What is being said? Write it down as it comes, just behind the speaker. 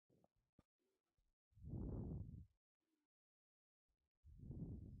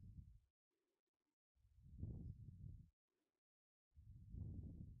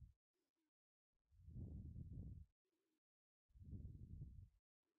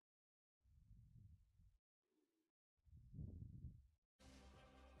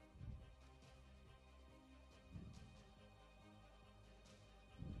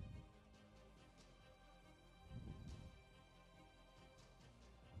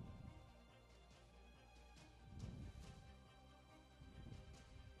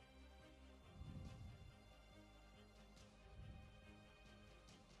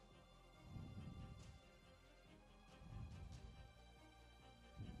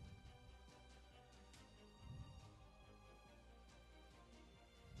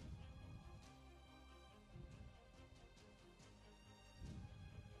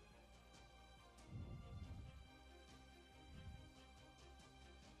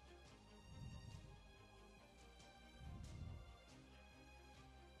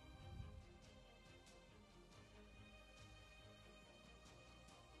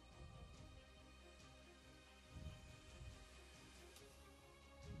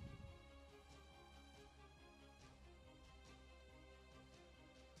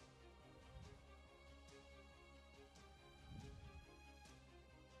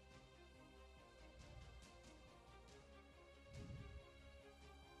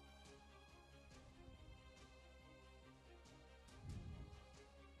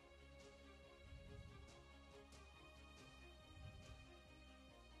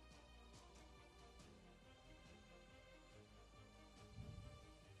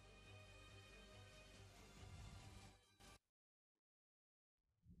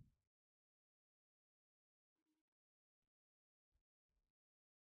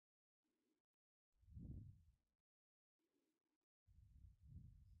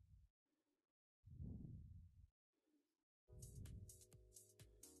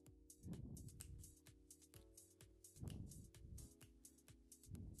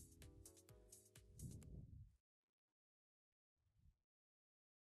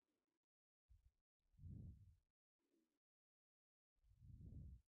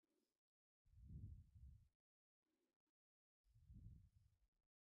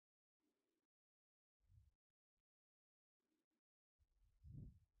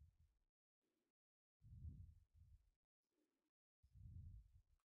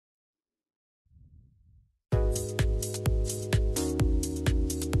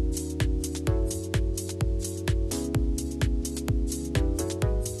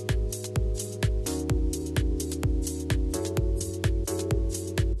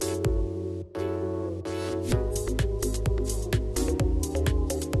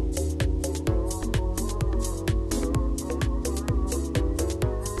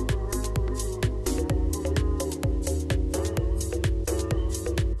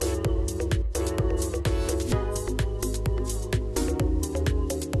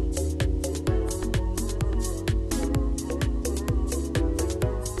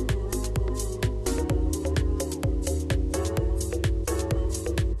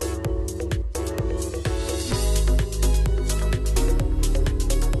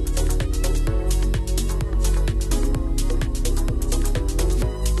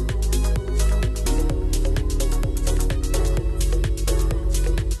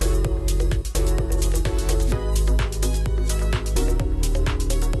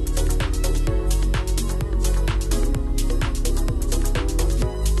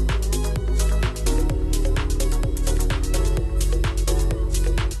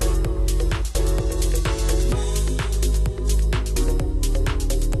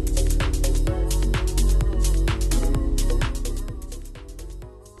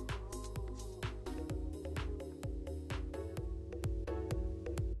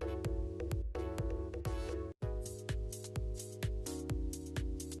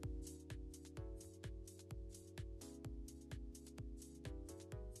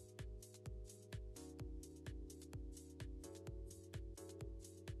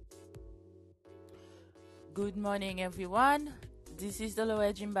Good morning, everyone. This is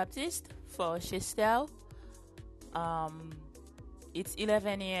Dolores Jean Baptiste for Chestel. Um, it's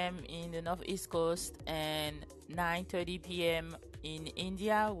 11 a.m. in the Northeast Coast and 9:30 p.m. in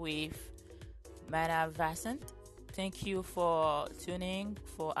India with Manav Vasant. Thank you for tuning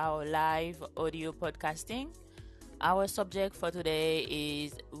for our live audio podcasting. Our subject for today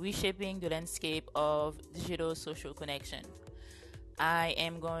is reshaping the landscape of digital social connection. I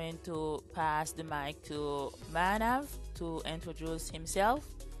am going to pass the mic to Manav to introduce himself,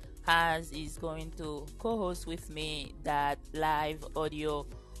 as he's going to co-host with me that live audio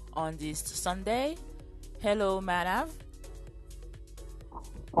on this Sunday. Hello, Manav.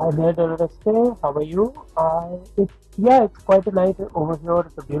 Hi there, Dolores. How are you? It's quite a night over here.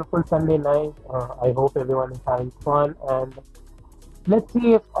 It's a beautiful Sunday night. I hope everyone is having fun, and let's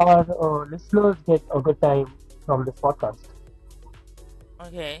see if our listeners get a good time from this podcast.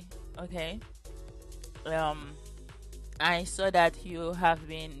 Okay, okay. Um, I saw that you have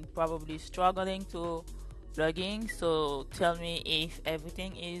been probably struggling to log in, so tell me if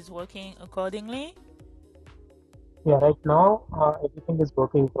everything is working accordingly. Yeah, right now everything is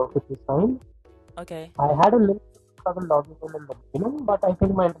working perfectly fine. Okay, I had a little trouble logging in the beginning, but I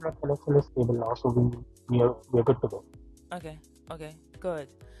think my internet connection is stable now, so we are good to go. okay, okay, good.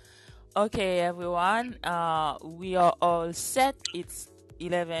 Okay, everyone. We are all set. It's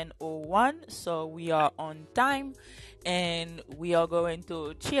 11:01, so we are on time, and we are going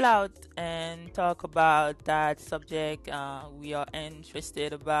to chill out and talk about that subject we are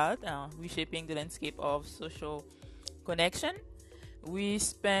interested about, reshaping the landscape of social connection. We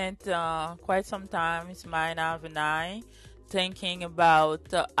spent quite some time, Ismail and I, thinking about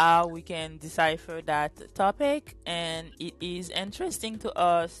how we can decipher that topic, and it is interesting to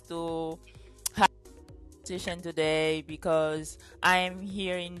us to have a conversation today because I am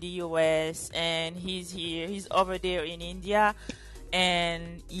here in the US and he's over there in India,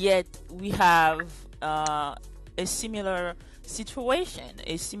 and yet we have a similar situation,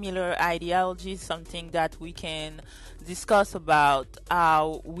 a similar ideology, something that we can discuss about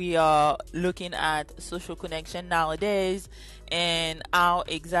how we are looking at social connection nowadays and how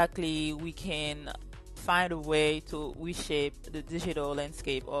exactly we can find a way to reshape the digital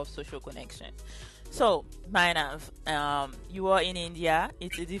landscape of social connection. So, Mainav, you are in India.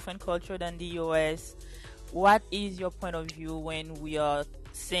 It's a different culture than the US. What is your point of view when we are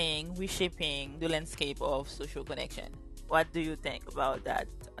saying reshaping the landscape of social connection? What do you think about that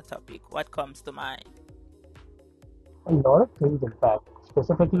topic? What comes to mind? A lot of things, in fact.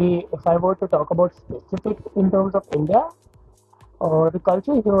 Specifically, if I were to talk about specific in terms of India, the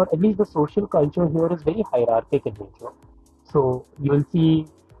culture here, at least the social culture here, is very hierarchical in nature. So you'll see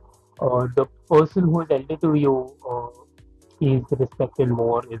the person who is elder to you is respected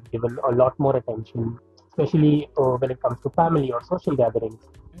more, is given a lot more attention, especially when it comes to family or social gatherings.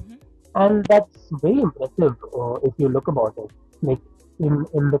 Mm-hmm. And that's very impressive if you look about it. Like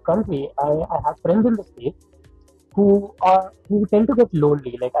in the country, I have friends in the States who tend to get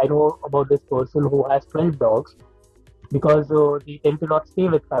lonely. Like I know about this person who has 12 dogs because they tend to not stay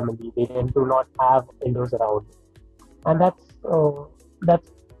with family. They tend to not have elders around, and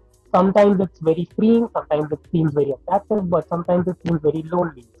that's sometimes it's very freeing. Sometimes it seems very attractive, but sometimes it seems very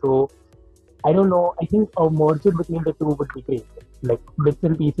lonely. So I don't know. I think a merger between the two would be great. Like bits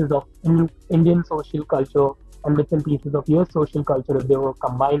and pieces of Indian social culture and bits and pieces of your social culture, if they were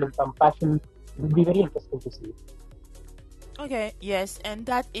combined in some fashion, it would be very interesting to see. Okay, yes, and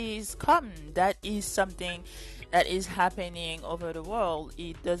that is common. That is something that is happening over the world.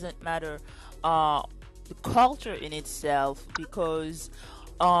 It doesn't matter uh, the culture in itself because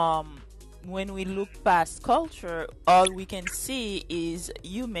um, when we look past culture, all we can see is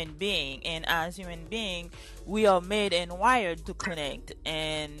human being, and as human being, we are made and wired to connect.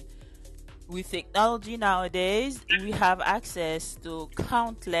 And with technology nowadays, we have access to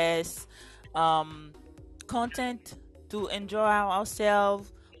countless um, content to enjoy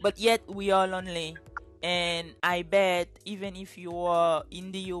ourselves, but yet we are lonely. And I bet even if you are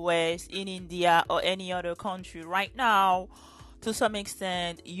in the US, in India, or any other country right now, to some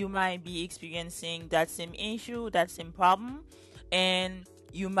extent, you might be experiencing that same issue, that same problem, and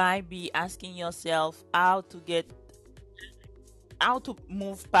you might be asking yourself how to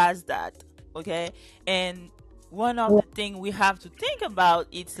move past that. Okay, and one of the thing we have to think about,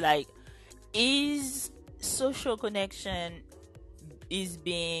 it's like, is social connection is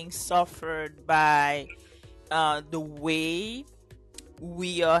being suffered by the way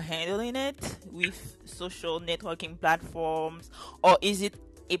we are handling it with social networking platforms, or is it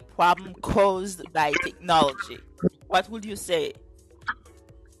a problem caused by technology? What would you say?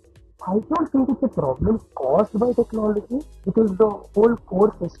 I don't think it's a problem caused by technology because the whole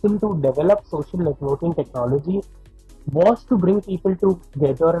core system to develop social networking technology was to bring people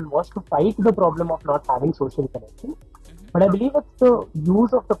together and was to fight the problem of not having social connection. But I Mm-hmm. believe it's the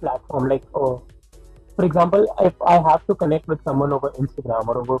use of the platform. Like, for example, if I have to connect with someone over Instagram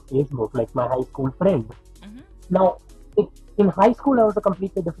or over Facebook, like my high school friend, Mm-hmm. now, in high school, I was a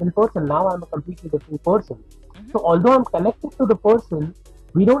completely different person. Now I'm a completely different person. Mm-hmm. So, although I'm connected to the person,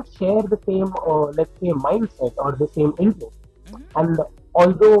 we don't share the same, let's say, mindset or the same interest. Mm-hmm. And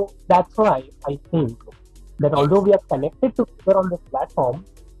although that's why I think that although Yes. we are connected together on this platform,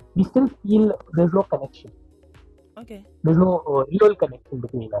 we still feel there's no connection. Okay. There's no real connection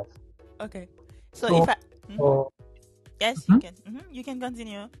between us. Okay. So if So, I, mm-hmm. uh, Yes, you mhm. can. Mm-hmm. You can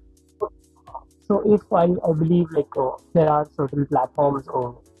continue. So if I believe like there are certain platforms,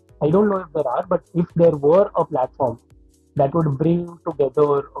 or I don't know if there are, but if there were a platform that would bring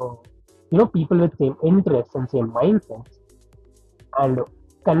together, people with same interests and same mindsets and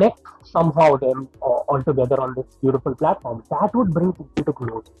connect somehow them all together on this beautiful platform, that would bring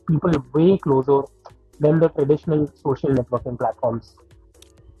people way closer than the traditional social networking platforms.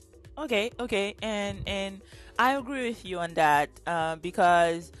 Okay, okay, and I agree with you on that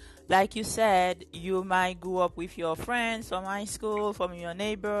because, like you said, you might grow up with your friends from high school, from your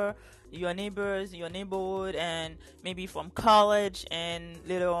neighbors, your neighborhood, and maybe from college, and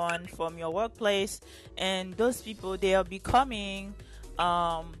later on from your workplace, and those people they are becoming,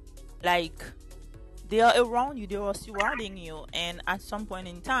 um, like they are around you, they are surrounding you, and at some point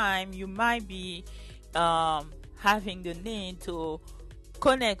in time, you might be having the need to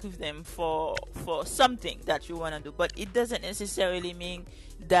connect with them for something that you want to do, but it doesn't necessarily mean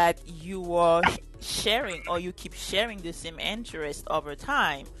that you are sharing or you keep sharing the same interest over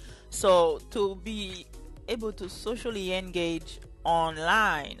time. So to be able to socially engage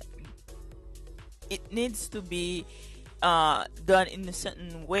online, it needs to be done in a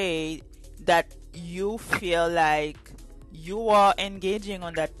certain way that you feel like you are engaging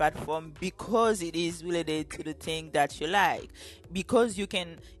on that platform because it is related to the thing that you like. Because you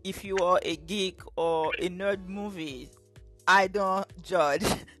can, if you are a geek or a nerd movie, I don't judge.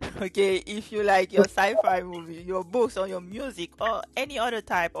 Okay, if you like your sci-fi movie, your books, or your music, or any other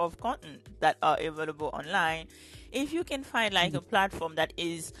type of content that are available online, if you can find like a platform that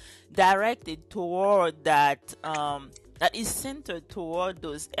is directed toward that, that is centered toward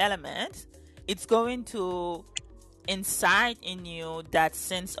those elements, it's going to incite in you that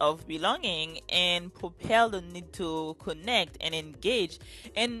sense of belonging and propel the need to connect and engage.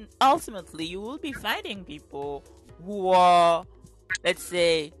 And ultimately, you will be finding people who are, let's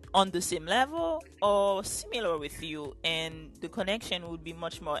say, on the same level or similar with you, and the connection would be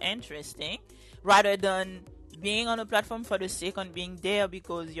much more interesting rather than being on a platform for the sake of being there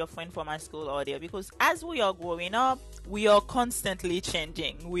because your friend from high school are there. Because as we are growing up, we are constantly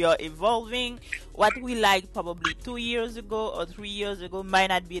changing, we are evolving. What we liked probably 2 years ago or 3 years ago might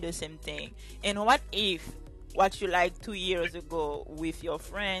not be the same thing. And what if what you liked 2 years ago with your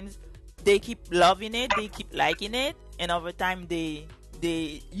friends, they keep loving it, they keep liking it, and over time they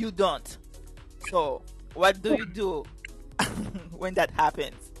you don't. So what do you do when that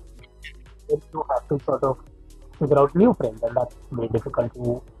happens? Then you have to sort of figure out new friends, and that's very difficult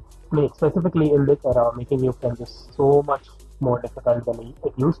to make. Specifically in this era, making new friends is so much more difficult than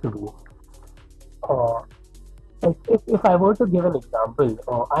it used to be. Uh, if I were to give an example,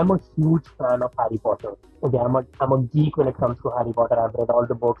 I'm a huge fan of Harry Potter. Okay, I'm a geek when it comes to Harry Potter. I've read all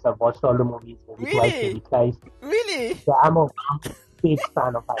the books, I've watched all the movies, maybe twice, maybe Really? thrice. Really? Yeah, I'm a big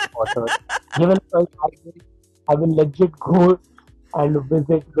fan of Harry Potter. Given a choice, I will legit go and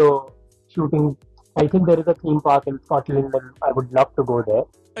visit the shooting. I think there is a theme park in Scotland, and I would love to go there.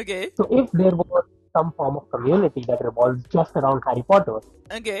 Okay. So if there was some form of community that revolves just around Harry Potter,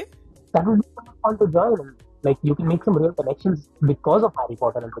 Okay. that would be so much fun to join. And like you can make some real connections because of Harry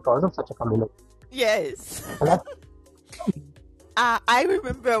Potter and because of such a community. Yes. And that's I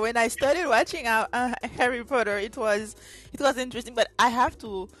remember when I started watching Harry Potter, it was interesting, but I have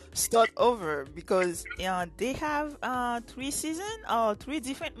to start over because they have 3 season or 3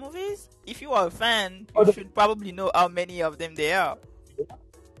 different movies. If you are a fan, you how the should probably know how many of them there are.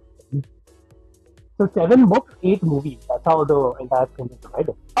 so 7 books, 8 movies. That's how the entire thing is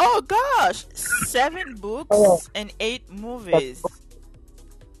divided. Oh gosh, seven Oh, books and eight yeah, movies.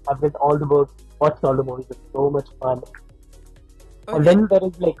 I've read all the books, watched all the movies. It's so much fun. And Okay. then there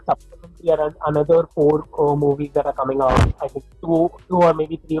is like supplementary another 4 movies that are coming out. I think two or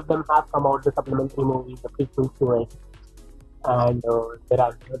maybe three of them have come out. The supplementary movies, the prequels to it, and there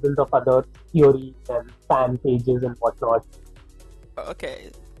are dozens of other theories and fan pages and whatnot. Okay.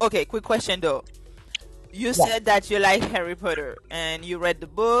 Okay, quick question though. You Yeah. said that you like Harry Potter and you read the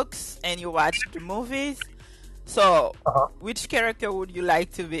books and you watched the movies. So, Uh-huh. which character would you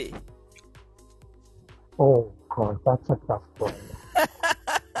like to be? Oh God, that's a tough one.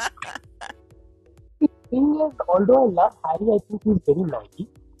 The thing is, although I love Harry, I think he's very naive.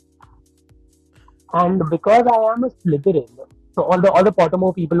 And because I am a Slytherin, so all the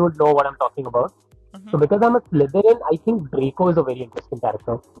Pottermore people would know what I'm talking about. So Hmm. because I'm a Slytherin, I think Draco is a very interesting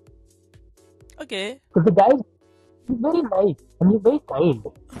character. Okay. Because the guy is he's very nice and he's very kind.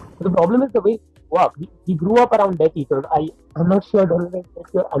 But the problem is the way he grew up. He grew up around Death Eaters. I'm not sure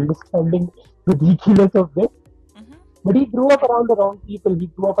if you're understanding the ridiculous of this. Hmm. But he grew up around the wrong people. He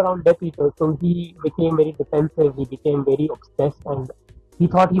grew up around Death Eaters. So he became very defensive. He became very obsessed and he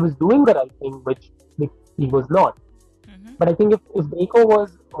thought he was doing the right thing, which he was not. Hmm. But I think if Draco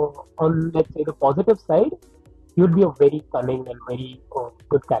was on, let's say, the positive side, he would be a very cunning and very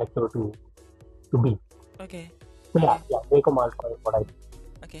good character to be. Okay. So Okay. yeah, Draco Malfoy is what I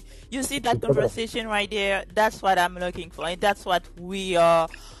Okay. You see that think. conversation right there? That's what I'm looking for. And that's what we are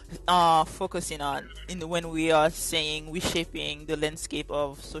focusing on in when we are saying reshaping the landscape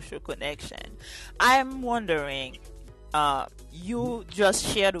of social connection. I'm wondering, you just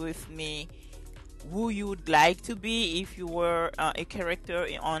shared with me who you would like to be if you were a character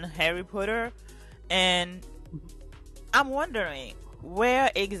on Harry Potter, and I'm wondering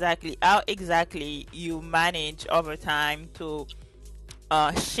how exactly you manage over time to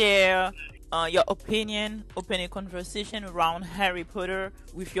share your opinion, open a conversation around Harry Potter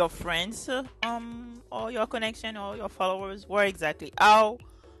with your friends, or your connection or your followers. Where exactly? How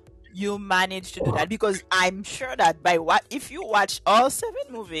you manage to do that? Because I'm sure that by what if you watch all seven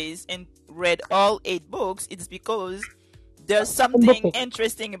movies and read all eight books, it's because there's And the something thing,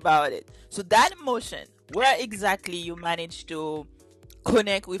 interesting about it. So that emotion, where exactly you manage to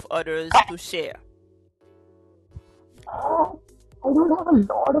connect with others to share? I don't have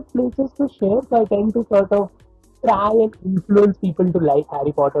a lot of places to share, so I tend to sort of try and influence people to like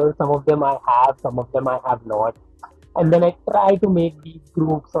Harry Potter. Some of them I have, some of them I have not. And then I try to make these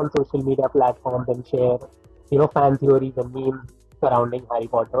groups on social media platforms and share, fan theories and memes surrounding Harry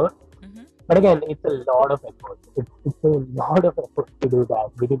Potter. Hmm. But again, it's a lot of effort. It's a lot of effort to do that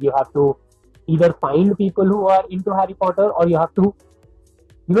because you have to either find people who are into Harry Potter or you have to,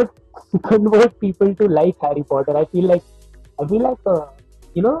 you know, convert people to like Harry Potter. I feel like a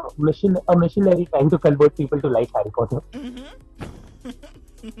missionary trying to convert people to like Harry Potter.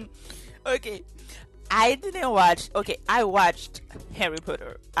 Hmm. Okay, I didn't watch. Okay, I watched Harry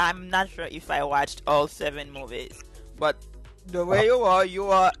Potter. I'm not sure if I watched all seven movies, but the way you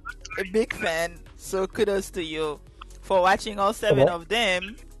are a big fan. So kudos to you for watching all seven Okay. of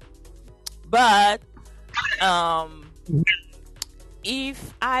them. But um,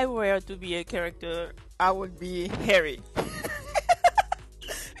 if I were to be a character, I would be Harry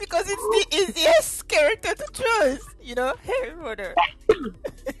because it's the easiest character to choose. Harry Potter.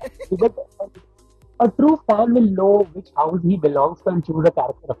 Because a true fan will know which house he belongs to and choose a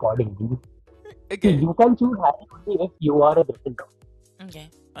character accordingly. See, Okay. you can choose Harry only if you are a Gryffindor. Okay.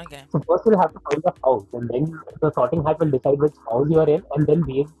 Okay. So first you'll have to find a house, and then the sorting hat will decide which house you are in, and then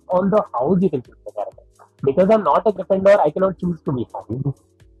based on the house you can choose the character. Because I'm not a Gryffindor, I cannot choose to be Harry.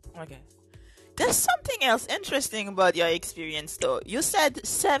 Okay. There's something else interesting about your experience, though. You said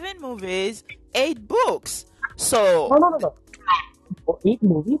seven movies, eight books. So, No, no, no, no. 8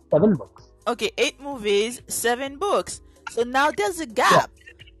 movies, 7 books. okay, eight movies, seven books. So now there's a Yeah. gap.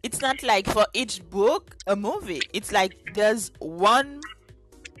 It's not like for each book a movie. It's like there's one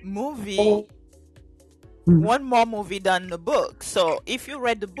movie, So, hmm, one more movie than the book. So if you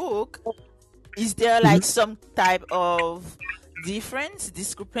read the book, is there hmm. like some type of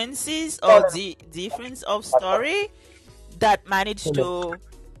discrepancies, No, or no, no. the difference of That's correct. story that managed No, to,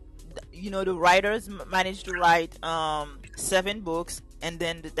 the writers managed to write seven books, and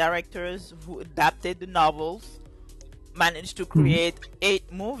then the directors who adapted the novels managed to no. create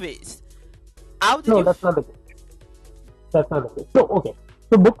eight movies. How did No, you that's not the case. That's not the case. So, okay.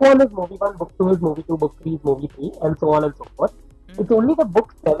 So, book 1 is movie 1, book 2 is movie 2, book 3 is movie 3, and so on and so forth. It's Mhm. only the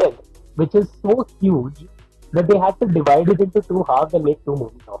book 7, which is so huge that they had to divide it into two halves and make 2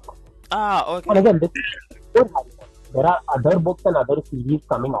 movies out of it. And Okay. again, this is before Harry Potter. There are other books and other series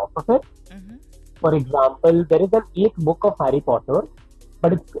coming out of it. Hmm. For example, there is an eighth book of Harry Potter,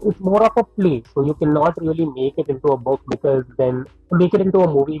 but it's more of a play, so you cannot really make it into a book because then make it into a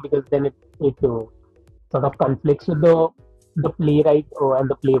movie because then it sort of conflicts with the playwright and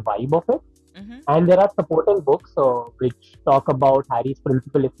the play vibe of it. Hmm. And there are supporting books which talk about Harry's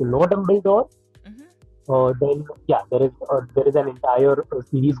principal if you know Dumbledore. Hmm. Then yeah, there is an entire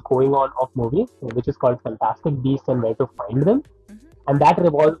series going on of movies which is called Fantastic Beasts and Where to Find Them, Mm-hmm. and that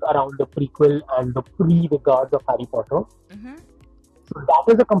revolves around the prequel and the pre-regards of Harry Potter. Mm-hmm. So that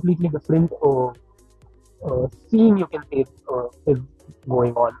is a completely different scene, you can say, is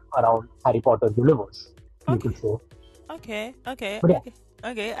going on around Harry Potter universe, you Okay. could say. Okay. Okay. But yeah, Okay.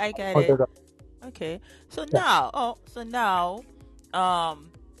 Okay. I get it. Potter, Okay. So yeah. now,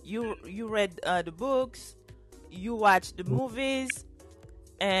 um, you read the books, you watched the movies,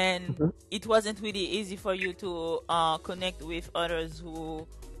 and Mhm, it wasn't really easy for you to connect with others who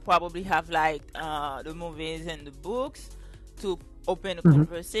probably have liked the movies and the books to open a mhm.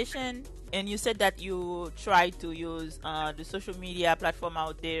 conversation. And you said that you tried to use the social media platform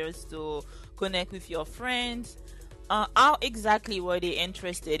out there to connect with your friends. How exactly were they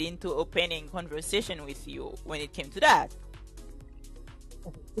interested into opening conversation with you when it came to that?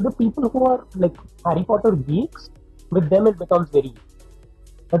 So the people who are like Harry Potter geeks, with them it becomes very easy.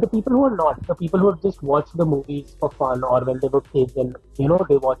 But the people who are not, the people who have just watched the movies for fun or when they were kids and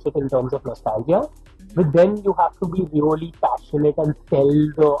they watch it in terms of nostalgia, with Mm-hmm. them you have to be really passionate and sell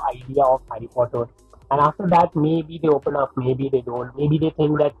the idea of Harry Potter. And after that, maybe they open up, maybe they don't. Maybe they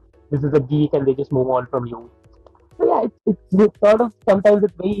think that this is a geek and they just move on from you. So yeah, it's sort of, sometimes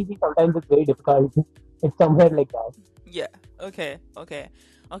it's very easy, sometimes it's very difficult. It's somewhere like that. Yeah. Okay. Okay.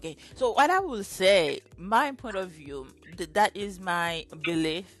 Okay. So what I will say, my point of view, that is my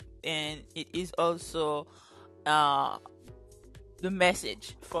belief, and it is also uh the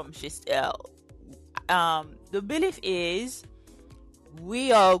message from Chistel. The belief is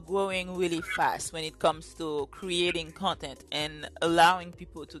we are growing really fast when it comes to creating content and allowing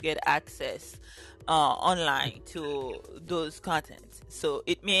people to get access online to those contents. So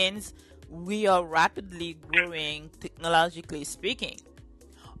it means we are rapidly growing technologically speaking.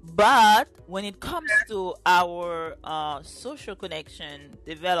 But when it comes to our social connection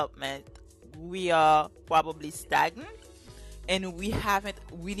development, we are probably stagnant and we haven't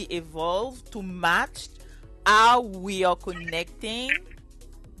really evolved to match how we are connecting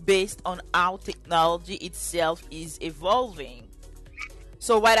based on how technology itself is evolving.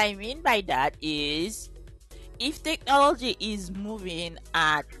 So, what I mean by that is if technology is moving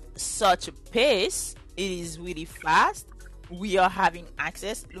at such a pace, it is really fast. We are having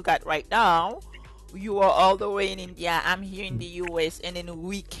access. Look at right now. You are all the way in India. I'm here in the US, and then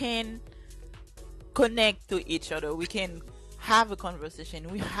we can connect to each other. We can have a conversation.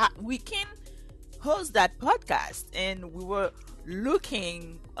 We can host that podcast, and we were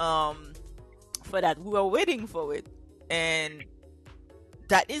looking for that. We were waiting for it, and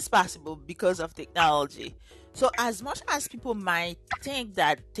that is possible because of technology. So, as much as people might think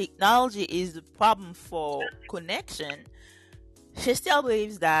that technology is the problem for connection, she still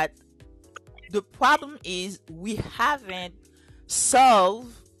believes that the problem is we haven't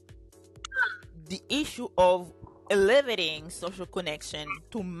solved the issue of elevating social connection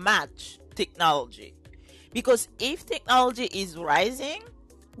to match technology. Because if technology is rising,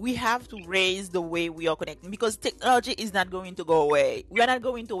 we have to raise the way we are connecting because technology is not going to go away. We are not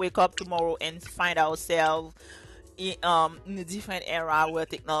going to wake up tomorrow and find ourselves in a different era where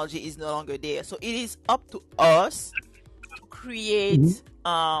technology is no longer there. So it is up to us to Mhm. create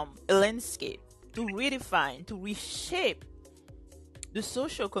a landscape, to redefine, to reshape the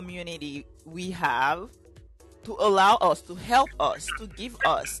social community we have to allow us, to help us, to give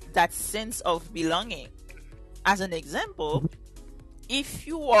us that sense of belonging. As an example, if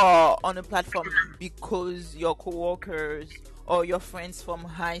you are on a platform because your coworkers or your friends from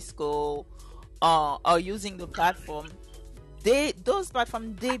high school are using the platform, those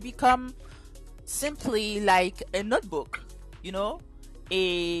platforms they become simply like a notebook, you know,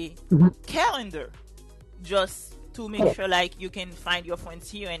 a Mhm. calendar, just to make Correct. sure like you can find your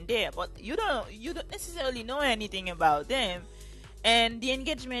friends here and there, but you don't necessarily know anything about them, and the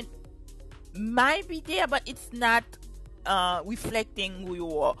engagement might be there, but it's not reflecting who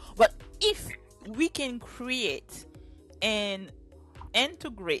you are. But if we can create and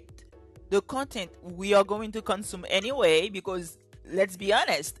integrate the content we are going to consume anyway, because let's be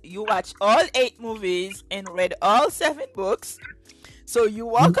honest, you watch all 8 movies and read all 7 books, so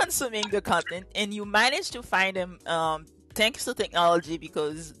you are Mhm. consuming the content and you manage to find them thanks to technology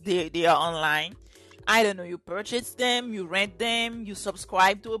because they are online. I don't know, you purchase them, you rent them, you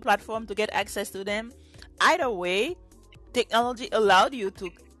subscribe to a platform to get access to them. Either way, technology allowed you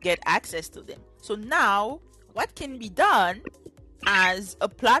to get access to them. So now, what can be done as a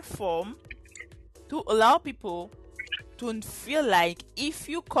platform to allow people to feel like if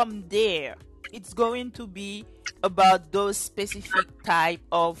you come there it's going to be about those specific type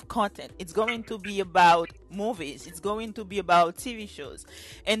of content. It's going to be about movies. It's going to be about TV shows.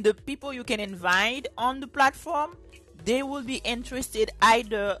 And the people you can invite on the platform, they will be interested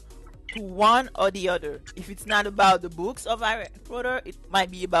either to one or the other. If it's not about the books of Harry Potter, it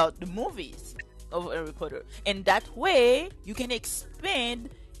might be about the movies of Harry Potter. And that way you can expand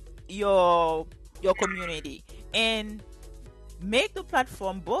your community and make the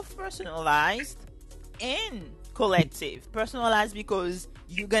platform both personalized and collective. Personalized because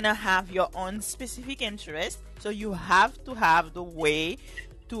you're gonna have your own specific interest, so you have to have the way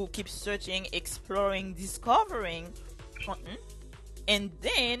to keep searching, exploring, discovering content. And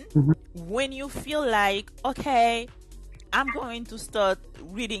then Mhm. when you feel like, okay, I'm going to start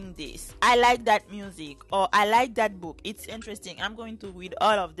reading this, I like that music or I like that book, it's interesting, I'm going to read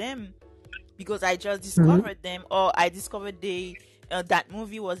all of them because I just Mhm. discovered them, or I discovered that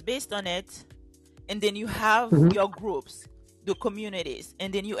movie was based on it. And then you have Mhm. your groups, the communities,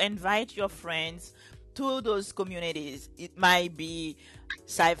 and then you invite your friends to those communities. It might be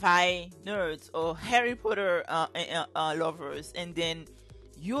sci-fi nerds or Harry Potter lovers, and then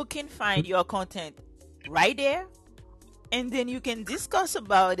you can find your content right there, and then you can discuss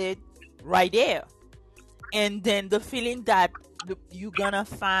about it right there. And then the feeling that you're gonna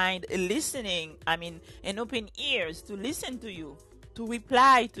find a listening, I mean, an open ears to listen to you, to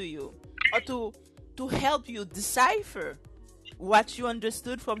reply to you, or to help you decipher what you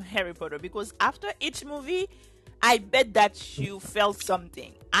understood from Harry Potter. Because after each movie, I bet that you felt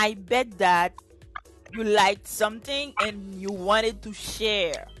something. I bet that you liked something and you wanted to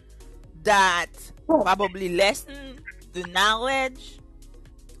share that Yeah. probably lesson, the knowledge,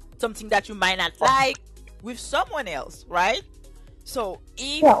 something that you might not like with someone else, right? So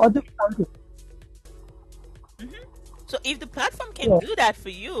Yeah, if or just something. Mhm. So if the platform can Yeah. do that for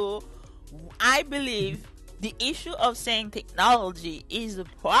you, I believe the issue of saying technology is a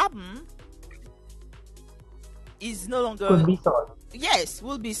problem is no longer, Could be solved. yes,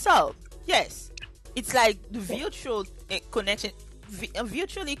 will be solved. Yes, it's like the virtual connection.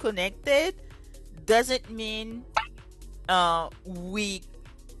 Virtually connected doesn't mean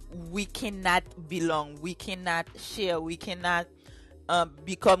we cannot belong, we cannot share, we cannot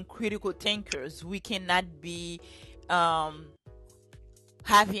become critical thinkers, we cannot be um,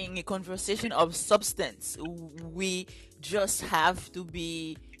 having a conversation of substance. We just have to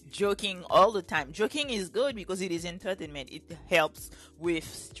be joking all the time. Joking is good because it is entertainment. It helps with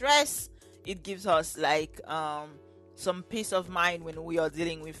stress. It gives us like some peace of mind when we are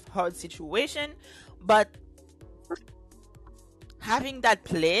dealing with hard situation. But having that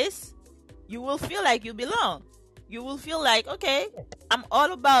place, you will feel like you belong. You will feel like, okay, I'm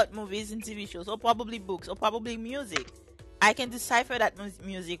all about movies and TV shows, or probably books, or probably music. I can decipher that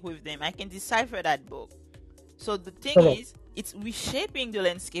music with them. I can decipher that book. So the thing Correct. is, it's reshaping the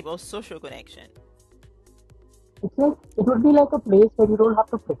landscape of social connection. It's like it would be like a place where you don't have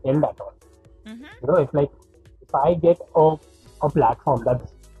to pretend at all. Mm-hmm. It's like if I get a platform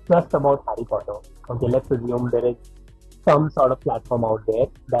that's just about Harry Potter. Okay, let's assume there is some sort of platform out there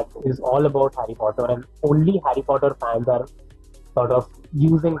that is all about Harry Potter, and only Harry Potter fans are sort of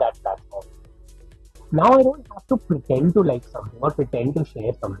using that platform. Now I don't have to pretend to like something or pretend to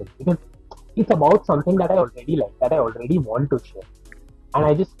share something because it's about something that I already like, that I already want to share. And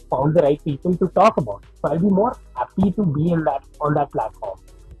I just found the right people to talk about. So I'll be more happy to be in that on that platform.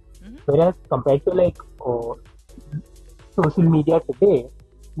 Mm-hmm. Whereas compared to like social media today,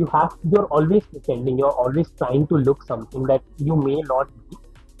 you're always pretending, you're always trying to look something that you may not be,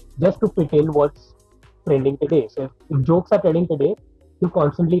 just to pretend what's trending today. So if jokes are trending today, you're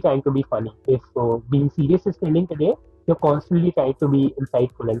constantly trying to be funny. If being serious is trending today, you're constantly trying to be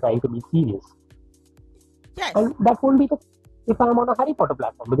insightful and trying to be serious. Yes. And that won't be the if I'm on a Harry Potter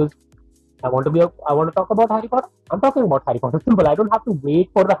platform because I want to talk about Harry Potter. I'm talking about Harry Potter. Simple. I don't have to wait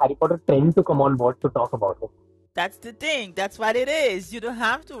for the Harry Potter trend to come on board to talk about it. That's the thing. That's what it is. You don't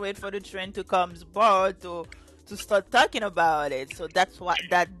have to wait for the trend to come aboard to start talking about it. So that's what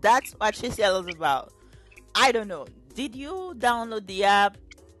Chisel is about. I don't know. Did you download the app?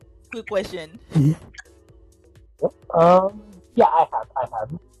 Quick question. Yeah, I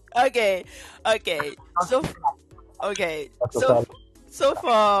have. Okay, okay. So okay, so Okay, so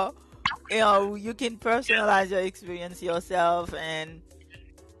far, you can personalize your experience yourself, and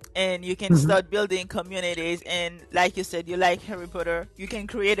you can Mhm. start building communities. And like you said, you like Harry Potter, you can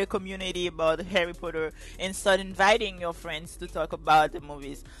create a community about Harry Potter and start inviting your friends to talk about the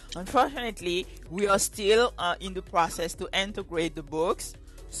movies. Unfortunately, we are still in the process to integrate the books.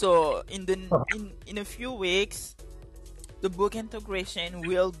 So in a few weeks, the book integration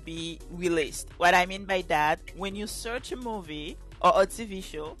will be released. What I mean by that, when you search a movie or a TV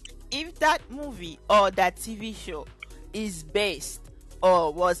show, if that movie or that TV show is based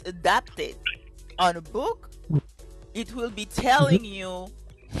or was adapted on a book, it will be telling you,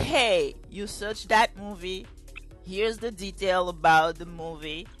 hey, you search that movie, here's the detail about the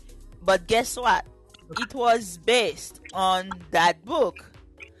movie, but guess what? It was based on that book.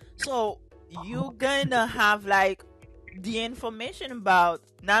 So you're gonna have like the information about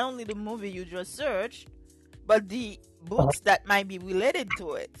not only the movie you just searched, but the books that might be related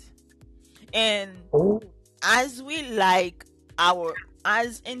to it. And Oh, as we like our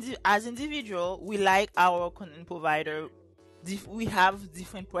as individual, we like our content provider. We have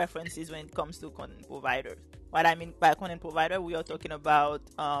different preferences when it comes to content providers. What I mean by content provider, we are talking about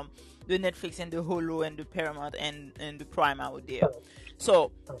the Netflix and the Hulu and the Paramount and the Prime out there.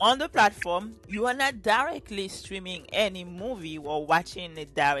 So on the platform, you are not directly streaming any movie or watching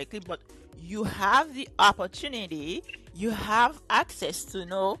it directly, but you have the opportunity, you have access to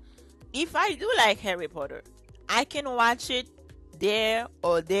know if I do like Harry Potter, I can watch it there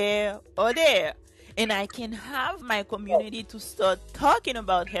or there or there. And I can have my community to start talking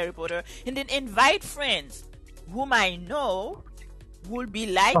about Harry Potter and then invite friends whom I know will be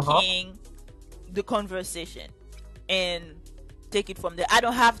uh-huh. liking the conversation and take it from there. I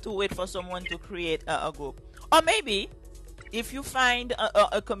don't have to wait for someone to create a group. Or maybe if you find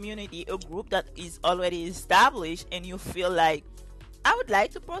a community, a group that is already established and you feel like, I would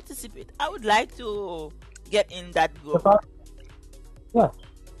like to participate, I would like to get in that group, Because, yeah,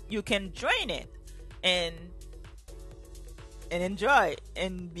 you can join it and enjoy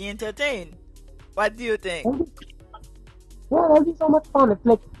and be entertained. What do you think? that'll be, yeah, that'll be so much fun. It's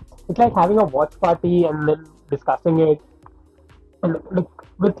like having a watch party and then discussing it, and like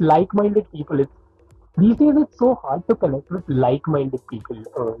with like-minded people. These days it's so hard to connect with like-minded people.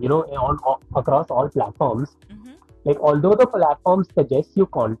 On across all platforms. Mm-hmm, Like although the platform suggests you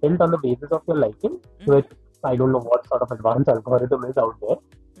content on the basis of your liking, mm-hmm, which I don't know what sort of advanced algorithm is out there,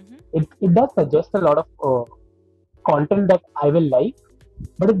 mm-hmm. it does suggest a lot of content that I will like,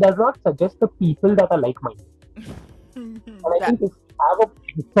 but it does not suggest the people that are like-minded. And I That, think if I have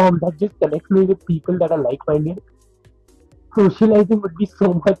a platform that just connects me with people that are like-minded, socializing would be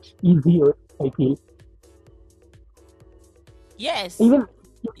so much easier, I feel. yes, Even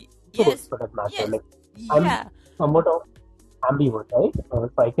introverts yes, for that matter. yes, Like I'm yeah. somewhat of ambivert, right? So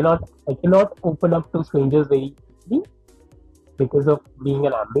I cannot open up to strangers very easily because of being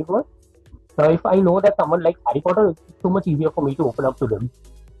an ambivert. So if I know that someone likes Harry Potter, it's so much easier for me to open up to them.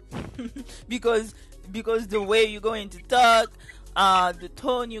 because the way you're going to talk, the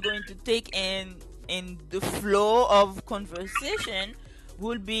tone you're going to take, and the flow of conversation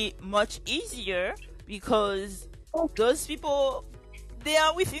will be much easier because those people, they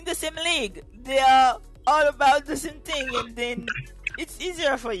are within the same league. They are all about the same thing, and then it's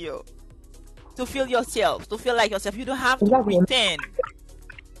easier for you to feel yourself, to feel like yourself. You don't have to Exactly. And pretend.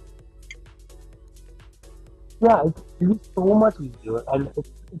 yeah, it's really so much easier and it's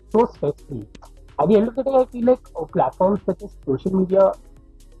so stress free. At the end of the day, I feel like platforms such as social media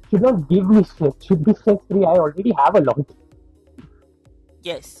should not give me stress, should be stress free. I already have a lot.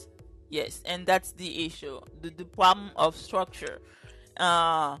 Yes, yes, and that's the issue. The problem of structure.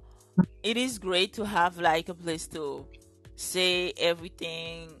 Uh, it is great to have like a place to say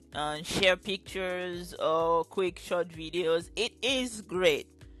everything and share pictures or quick short videos. It is great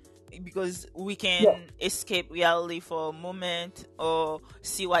because we Yeah. can escape reality for a moment or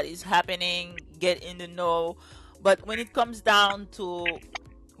see what is happening, get in the know. But when it comes down to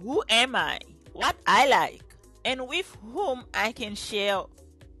who am I, what I like, and with whom I can share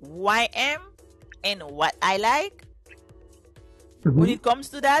who I am and what I like, when Mm-hmm. it comes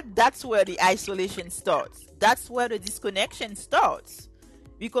to that, that's where the isolation starts. That's where the disconnection starts.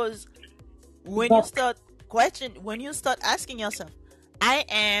 Because when you Exactly. start when you start asking yourself, I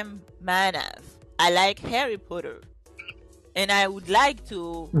am Manav. I like Harry Potter and I would like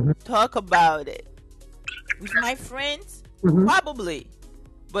to Mm-hmm. talk about it with my friends, Mm-hmm. probably.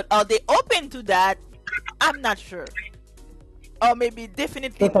 But are they open to that? I'm not sure. Or maybe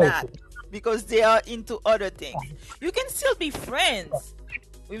definitely not Precisely. because they are into other things. You can still be friends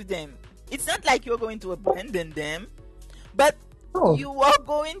with them. It's not like you're going to abandon them, but No. you are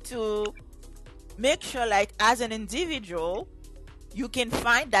going to make sure, like, as an individual, you can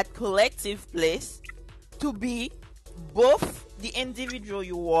find that collective place to be both the individual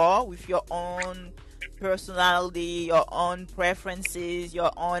you are with your own personality, your own preferences,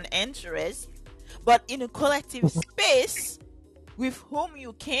 your own interests, but in a collective space with whom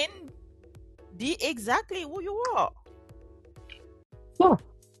you can be exactly who you are. Yeah,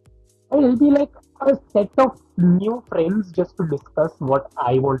 and it'll be like a set of new friends just to discuss what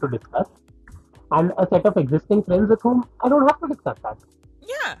I want to discuss, and a set of existing friends with whom I don't have to discuss that.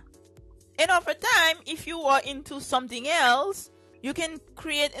 Yeah. And over time, if you are into something else, you can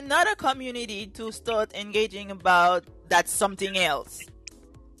create another community to start engaging about that something else.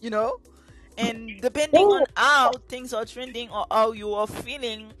 You know? And depending Yeah, on how things are trending or how you are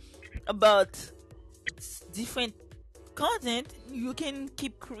feeling about different content, you can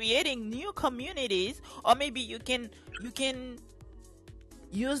keep creating new communities, or maybe you can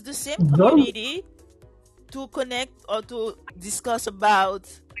use the same join. community to connect or to discuss about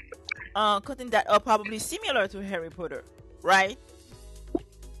content that are probably similar to Harry Potter, right?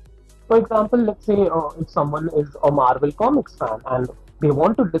 For example, let's say if someone is a Marvel Comics fan and they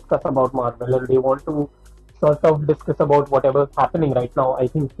want to discuss about Marvel and they want to sort of discuss about whatever's happening right now, I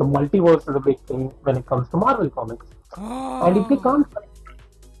think the multiverse is a big thing when it comes to Marvel Comics. And if they Oh. can't find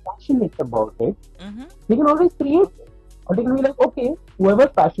passionate about it, Mm-hmm. they can always create it. Or they can be like, okay, whoever's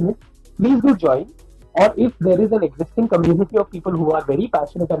passionate, please do join. Or if there is an existing community of people who are very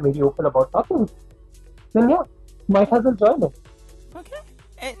passionate and very open about talking, then yeah, might as well join it. Okay.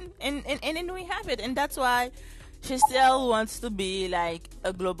 And then we have it, and that's why she still wants to be like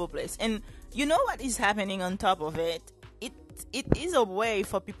a global place. And you know what is happening on top of it? It it is a way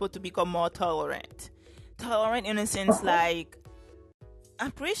for people to become more tolerant. Tolerant in a sense like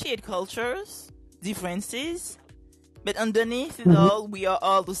appreciate cultures, differences, but underneath it Mm-hmm. all, we are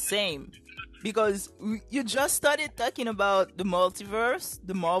all the same. Because you just started talking about the multiverse,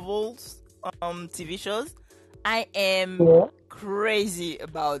 the Marvels, TV shows. I am Yeah. crazy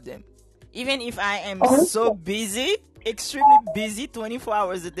about them. Even if I am Oh, so busy, extremely busy, 24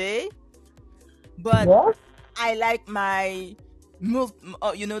 hours a day, but yeah. I like my,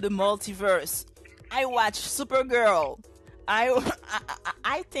 the multiverse. I watch Supergirl.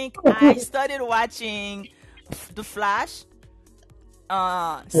 I think I started watching The Flash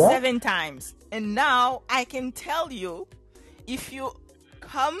Yeah. 7 times, and now I can tell you, if you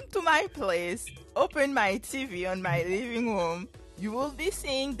come to my place, open my TV on my living room, you will be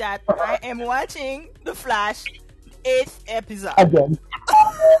seeing that I am watching The Flash 8th episode. Again,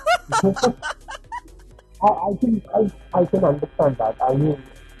 I can understand that. I mean,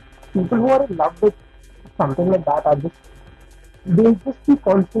 people who are in love with something like that are just they just be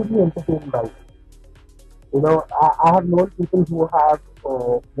constantly entertained by it. I have known people who have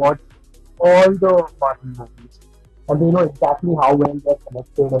watched all the Marvel movies, and they know exactly how well they're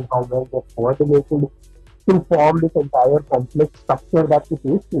connected and how well they're coordinated to form this entire complex structure that we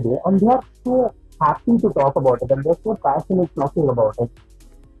face today. And they are so happy to talk about it, and they're so passionate talking about it.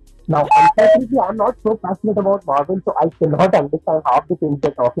 Now, unfortunately, I'm not so passionate about Marvel, so I cannot understand half the things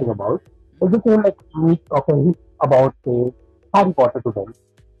they're talking about. It's the same like me talking about, say, Harry Potter to them.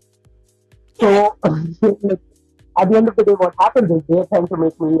 Yes. So, like, at the end of the day, what happens is they're trying to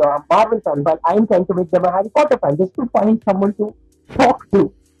make me a Marvel fan, but I'm trying to make them a Harry Potter fan just to find someone to talk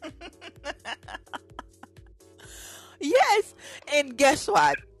to. Yes. And guess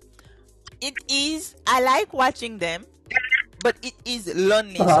what? It is, I like watching them, but it is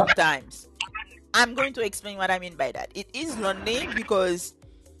lonely Uh-huh. sometimes. I'm going to explain what I mean by that. It is lonely because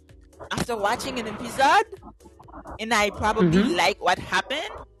after watching an episode and I probably Mm-hmm. like what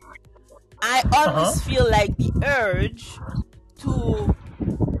happened, I Uh-huh. always feel like the urge to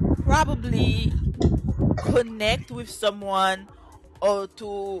probably connect with someone, or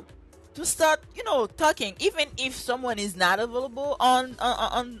to start, talking, even if someone is not available. On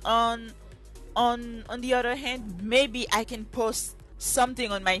the other hand, maybe I can post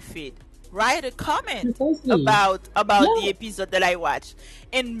something on my feed, write a comment Precisely. about Yeah. the episode that I watched,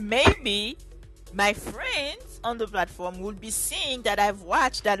 and maybe my friends on the platform will be seeing that I've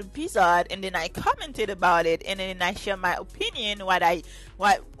watched that episode, and then I commented about it, and then I share my opinion,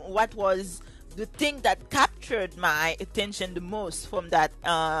 what was the thing that captured my attention the most from that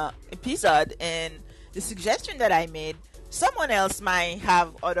episode, and the suggestion that I made. Someone else might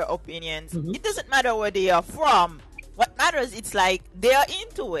have other opinions. Mm-hmm. It doesn't matter where they are from. What matters, it's like they are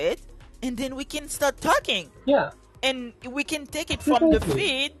into it, and then we can start talking, Yeah. and we can take it from the Precisely.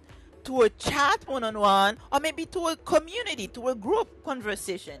 feed to a chat one-on-one, or maybe to a community, to a group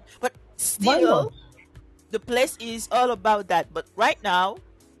conversation. But Why not? still, the place is all about that. But right now,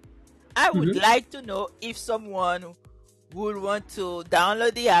 I would Mm-hmm. like to know if someone would want to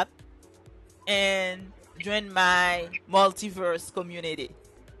download the app and join my multiverse community,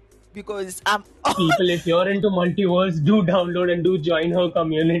 because I'm People, if you're into multiverse, do download and do join her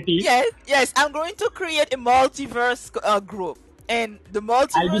community. yes, I'm going to create a multiverse group, and the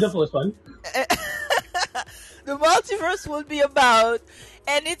I'll be the multiverse first one. The multiverse will be about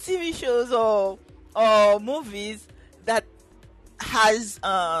any TV shows or movies that has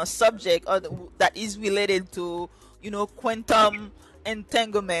a subject or that is related to quantum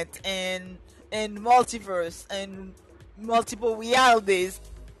entanglement and multiverse and multiple realities,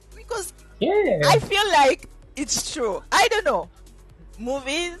 because Yeah. I feel like it's true. I don't know.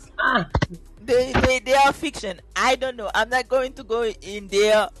 Movies, Ah, they are fiction. I don't know. I'm not going to go in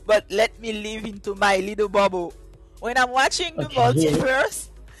there, but let me live into my little bubble. When I'm watching the okay. multiverse,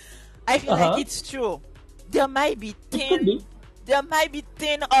 I feel like Uh-huh. it's true. There might be It could 10 be. there might be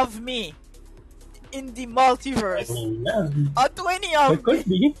 10 of me in the I multiverse, mean, or 20 there of me. could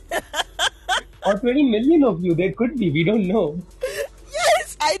be. Or 20 million of you. There could be. We don't know.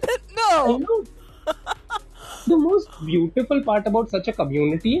 Yes, I don't I know. know. The most beautiful part about such a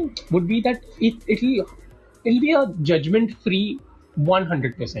community would be that it'll be a judgment free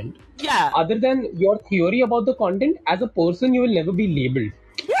 100%. Yeah. Other than your theory about the content, as a person, you will never be labeled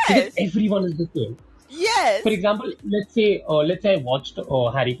because Yes. everyone is the same. For Yes. example, let's say I watched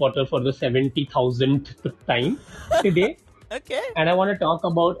Harry Potter for the 70,000th time today, Okay. and I want to talk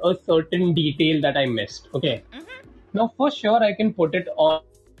about a certain detail that I missed. Okay, Hmm. now for sure I can put it on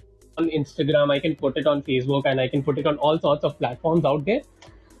Instagram, I can put it on Facebook, and I can put it on all sorts of platforms out there.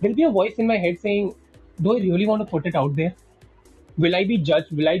 There'll be a voice in my head saying, "Do I really want to put it out there? Will I be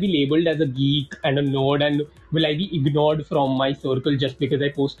judged? Will I be labeled as a geek and a nerd? And will I be ignored from my circle just because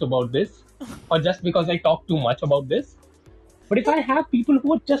I post about this? Or just because I talk too much about this?" But if I have people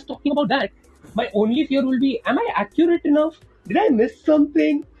who are just talking about that, my only fear will be, am I accurate enough? Did I miss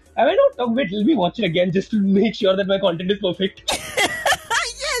something? Am I not talking? Wait, let me watch it again just to make sure that my content is perfect.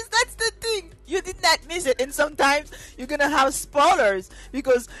 Yes, that's the thing. You did not miss it, and sometimes you're gonna have spoilers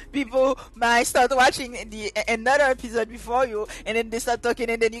because people might start watching another episode before you, and then they start talking,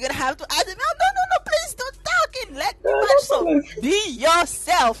 and then you're gonna have to ask them, "No, no, no, no! Please don't talk and let me watch." So be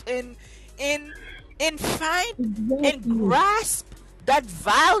yourself in find and Exactly. grasp that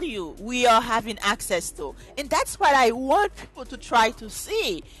value we are having access to, and that's what I want people to try to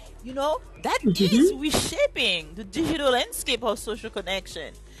see. That is Mhm. reshaping the digital landscape of social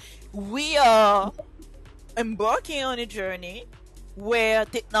connection. We are embarking on a journey where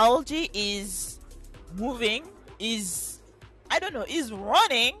technology is moving, is, I don't know, is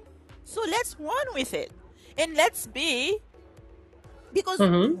running. So let's run with it. And let's be, because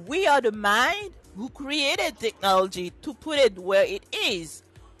Mhm. we are the mind who created technology to put it where it is.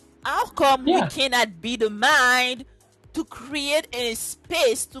 How come we Yeah. cannot be the mind to create a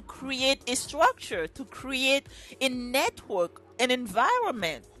space, to create a structure, to create a network, an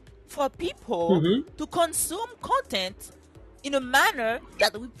environment for people Mhm. to consume content in a manner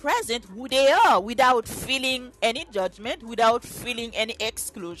that we present who they are without feeling any judgment, without feeling any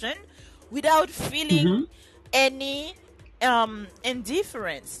exclusion, without feeling Mhm. any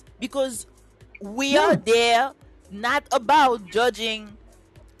indifference, because we are Yeah. there not about judging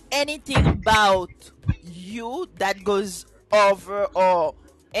anything about you that goes over or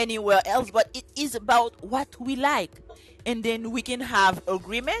anywhere else, but it is about what we like. And then we can have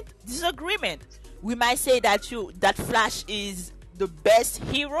agreement, disagreement. We might say that Flash is the best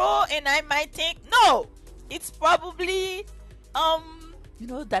hero, and I might think no, it's probably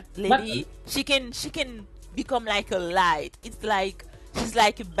that But lady, she can become like a light. It's like she's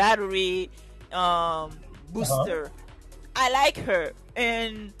like a battery uh booster. I like her,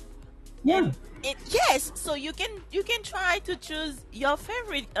 and yeah. yes. So you can try to choose your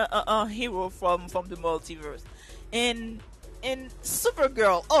favorite hero from the multiverse, and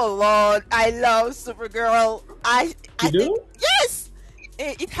Supergirl. Oh Lord, I love Supergirl. I You think do? yes,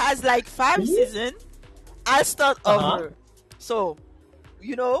 it has like five Really? seasons. I'll start Uh-huh. over. So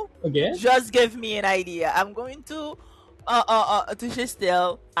you know, Okay. just give me an idea. I'm going to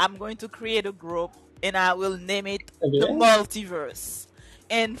Shestel. I'm going to create a group, and I will name it the Okay. multiverse.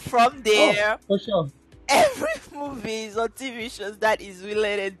 And from Oh, there, for sure. every movies or TV shows that is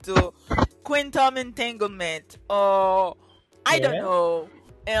related to quantum entanglement, or I don't Yeah. know.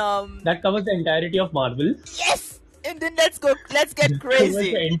 Um, That covers the entirety of Marvel. yes. And then let's get That covers the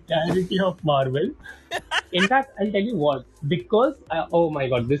crazy. entirety of Marvel. In fact, I'll tell you what, because oh my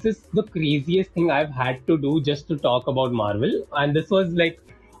god, this is the craziest thing I've had to do just to talk about Marvel, and this was like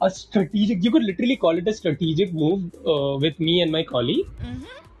a strategic. You could literally call it a strategic move with me and my colleague. Mhm.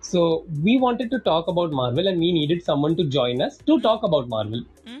 So we wanted to talk about Marvel, and we needed someone to join us to talk about Marvel.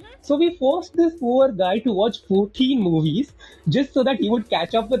 Mhm. So we forced this poor guy to watch 14 movies just so that he would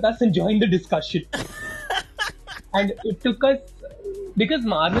catch up with us and join the discussion. And it took us, because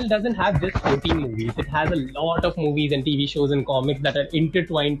Marvel doesn't have just 14 movies, it has a lot of movies and TV shows and comics that are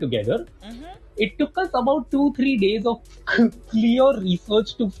intertwined together. Mhm. It took us about 2-3 days of clear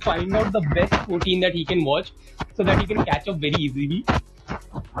research to find out the best 14 that he can watch so that he can catch up very easily.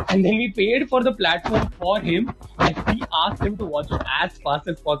 And then we paid for the platform for him and we asked him to watch it as fast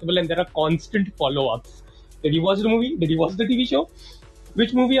as possible. And there are constant follow ups. Did you watch the movie? Did you watch the TV show?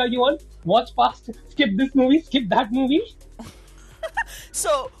 Which movie are you on? Watch fast. Skip this movie. Skip that movie.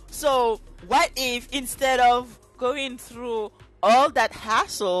 So what if instead of going through all that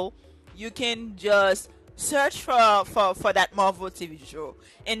hassle, you can just search for that Marvel TV show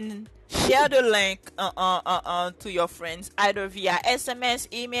and share the link to your friends either via SMS,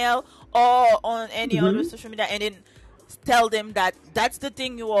 email, or on any other Mm-hmm. social media, and then tell them that that's the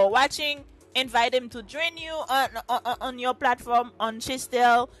thing you are watching. Invite them to join you on your platform on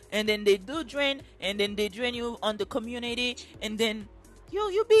Chistel, and then they do join, and then they join you on the community, and then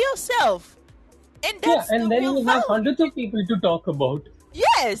you be yourself, and Yeah, that's the and then real you have value. hundreds of people to talk about.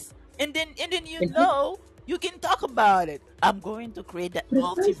 Yes, and then you can talk about it. I'm going to create that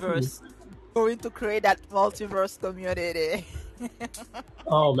Precisely. multiverse. Going to create that multiverse community.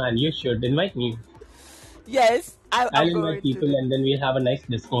 Oh man, you should invite me. Yes, I'll I'm invite going to people do. and then we'll have a nice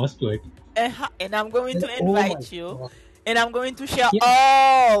discourse to it. And I'm going And to oh my invite you, god. and I'm going to share Yeah,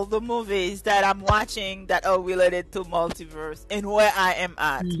 all the movies that I'm watching that are related to multiverse and where I am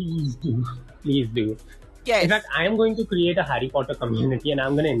at. please do. Please do. In fact, Yes. I am going to create a Harry Potter community and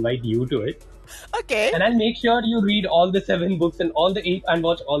I'm going to invite you to it. Okay. And I'll make sure you read all the 7 books and all the 8 and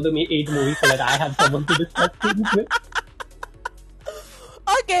watch all the 8 movies so that I have someone to discuss things with.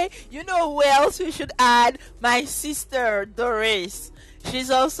 Okay. You know who else we should add? My sister Doris.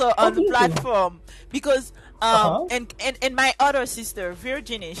 She's also Oh, on the please do. platform because Uh huh. and my other sister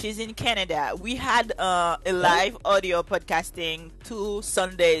Virginie, she's in Canada. We had a Right? live audio podcasting 2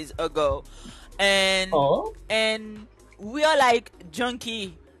 Sundays ago, and Oh. and we are like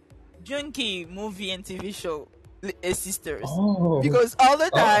junkie movie and TV show sisters, Oh. because all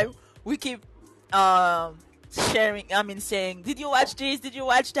the Oh. time we keep um sharing, I mean saying, did you watch this, did you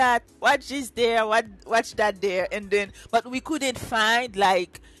watch that, watch this there, watch that there, and then but we couldn't find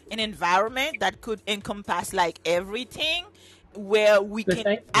like an environment that could encompass like everything, where we can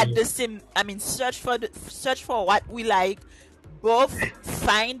at Precisely. the same, I mean, search for what we like, both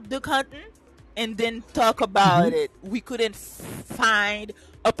find the content and then talk about Mm-hmm. it. We couldn't find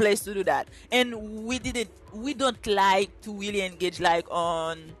a place to do that, and we don't like to really engage like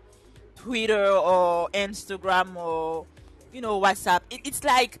on Twitter or Instagram or WhatsApp. It's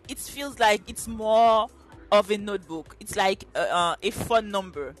like it feels like it's more of a notebook. It's like a phone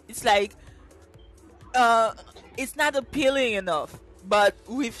number. It's like uh it's not appealing enough. But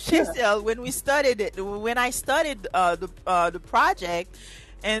with Yeah. Shexel, when I started the project,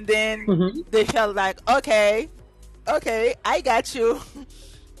 and then Mm-hmm. they felt like, okay, I got you.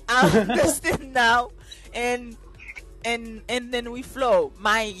 I understand now, and and then we flow.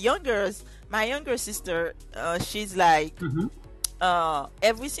 My younger sister, she's like, Mm-hmm.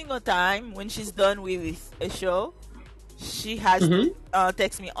 every single time when she's done with a show, she has to Mm-hmm.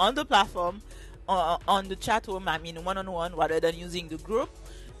 text me on the platform, on the chat room, I mean one on one, rather than using the group,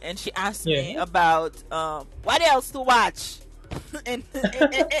 and she asks Yeah. me about what else to watch, and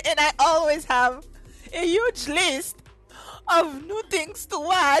I always have a huge list of new things to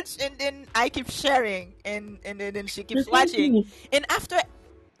watch, and then I keep sharing, and then she keeps watching, Precisely. and after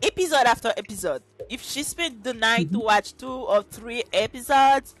episode, if she spent the night to Mm-hmm. watch 2 or 3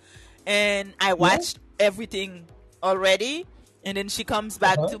 episodes, and I Yeah. watched everything already, and then she comes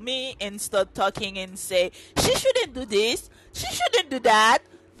back Uh-huh. to me and start talking and say, she shouldn't do this, she shouldn't do that,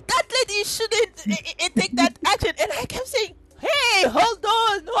 that lady shouldn't take that action, and I kept saying, hey, hold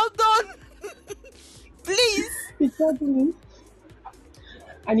on, please. Exactly.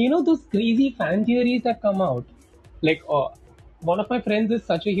 And you know those crazy fan theories that come out? Like, one of my friends is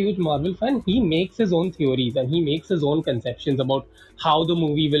such a huge Marvel fan. He makes his own theories and he makes his own conceptions about how the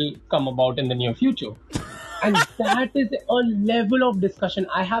movie will come about in the near future. And that is a level of discussion.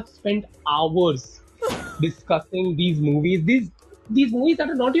 I have spent hours discussing these movies. These movies that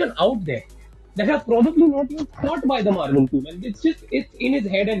are not even out there. That are probably not even thought by the Marvel team. And it's in his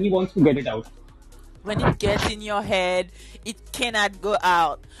head and he wants to get it out. When it gets in your head, it cannot go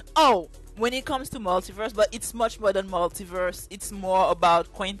out. Oh, when it comes to multiverse, but it's much more than multiverse. It's more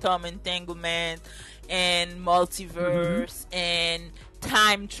about quantum entanglement and Mm-hmm. multiverse and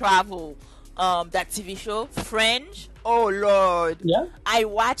time travel. That TV show, Fringe. Oh Lord, Yeah. I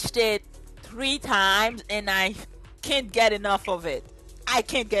watched it 3 times and I can't get enough of it. I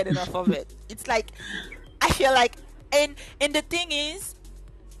can't get enough of it. It's like I feel like, and the thing is,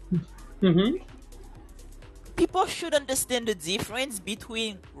 Mm-hmm. people should understand the difference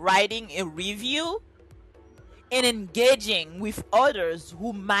between writing a review and engaging with others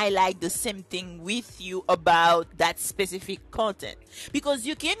who might like the same thing with you about that specific content. Because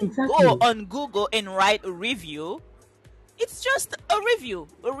you can go Exactly. on Google and write a review. It's just a review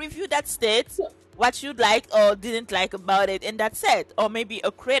that states Yeah, what you like or didn't like about it, and that's it. Or maybe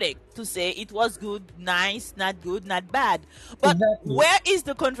a critic to say it was good, nice, not good, not bad. But exactly. where is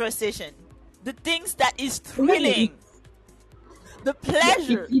the conversation? The things that is Exactly. thrilling, the Yeah,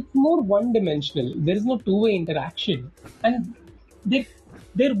 pleasure. it's more one dimensional. There is no two-way interaction, and there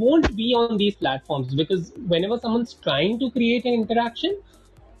there won't be on these platforms because whenever someone's trying to create an interaction,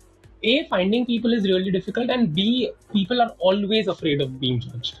 a finding people is really difficult, and b people are always afraid of being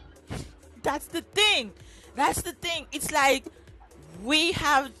judged. That's the thing. That's the thing. It's like we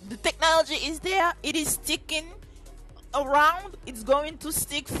have the technology is there, it is sticking around, it's going to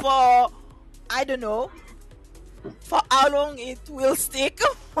stick for, I don't know, for how long it will stick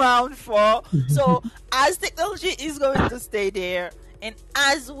around for. So as technology is going to stay there, and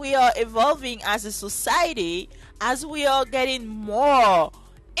as we are evolving as a society, as we are getting more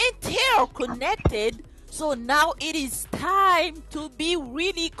interconnected, so now it is time to be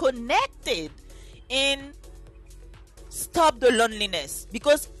really connected and stop the loneliness.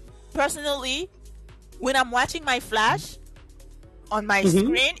 Because personally, when I'm watching my flash on my Mm-hmm.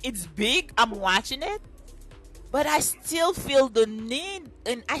 screen, it's big, I'm watching it, but I still feel the need,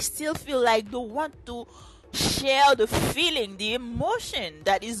 and I still feel like the want to share the feeling, the emotion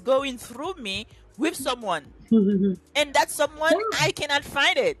that is going through me with someone. And that someone, Yeah, I cannot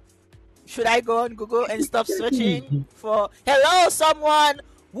find it. Should I go on Google and stop exactly. searching for hello someone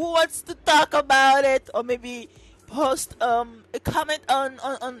who wants to talk about it, or maybe post a comment on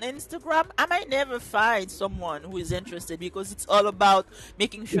Instagram? I might never find someone who is interested because it's all about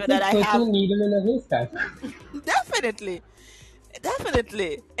making sure It's that like I searching have. a needle in a haystack. Definitely,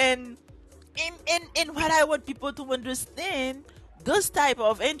 definitely. And in what I want people to understand, those type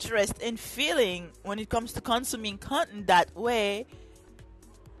of interest and feeling when it comes to consuming content that way,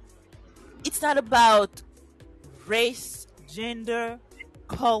 it's not about race, gender,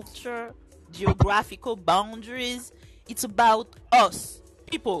 culture, geographical boundaries. It's about us,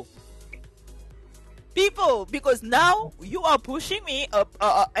 people. People, because now you are pushing me up,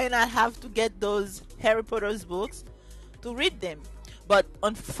 and I have to get those Harry Potter's books to read them. But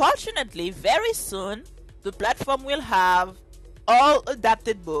unfortunately, very soon, the platform will have all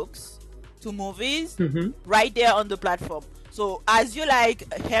adapted books to movies Mm-hmm. right there on the platform. So, as you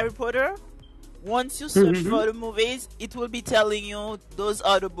like Harry Potter, once you search Mm-hmm. for the movies, it will be telling you those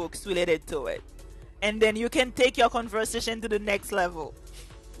other books related to it. And then you can take your conversation to the next level.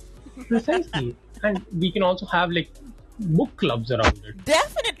 Precisely. And we can also have like book clubs around it.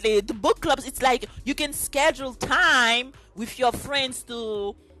 Definitely, the book clubs. It's like you can schedule time with your friends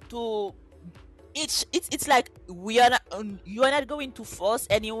to it's like we are not, you are not going to force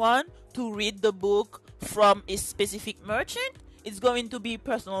anyone to read the book from a specific merchant. It's going to be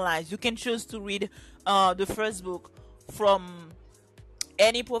personalized. You can choose to read the first book from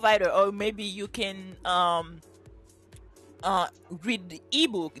any provider, or maybe you can read the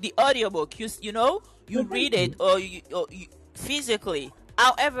ebook, the audiobook. You know, you read it, Precisely. or you physically.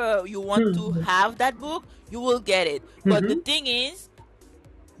 However you want to Mm-hmm. have that book, you will get it. But the Mm-hmm. thing is,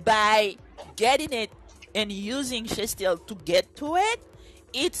 by getting it and using Shestiel to get to it,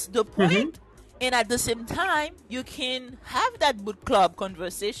 it's the Mm-hmm. point. And at the same time, you can have that book club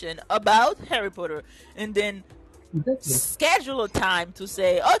conversation about Harry Potter, and then Exactly. schedule a time to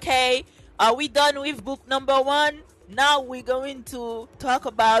say, okay, are we done with book number one? Now we're going to talk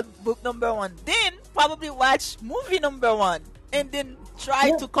about book number one. Then probably watch movie number one, and then try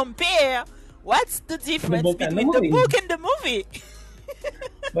Yeah. to compare what's the The difference book and the between the movie. book and the movie.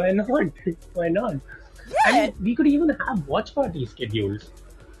 Why not? Why not? I Yeah. mean, we could even have watch parties scheduled.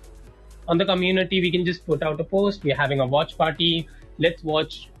 On the community, we can just put out a post. We're having a watch party. Let's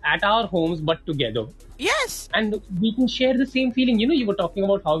watch at our homes, but together. Yes. And we can share the same feeling. You were talking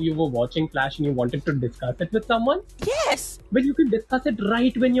about how you were watching Flash and you wanted to discuss it with someone. Yes. Well, you can discuss it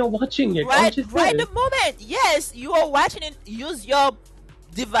right when you're watching it on Right Chisel. the moment. Yes, you are watching it. Use your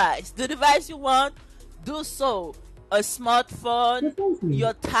device. The device you want, do so. A smartphone, Precisely.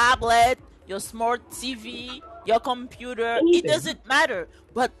 your tablet, your smart TV, your computer. It Anything. doesn't matter.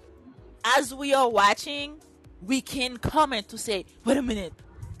 But as we are watching, we can comment to say, wait a minute,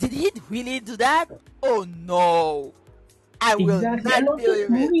 did he really do that? Oh no, I will Exactly. And not not just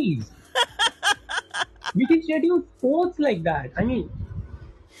believe it. movies. We can schedule sports like that. I mean,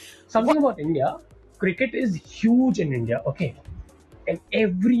 something What? about India. Cricket is huge in India. Okay. and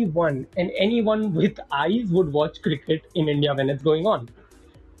everyone and anyone with eyes would watch cricket in India when it's going on.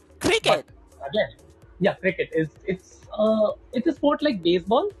 But Cricket. again, yeah, cricket is it's a sport like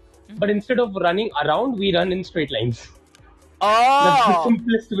baseball, but Hmm. instead of running around, we run in straight lines. That's the Oh,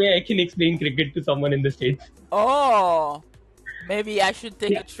 simplest way I can explain cricket to someone in the States. oh. Maybe I should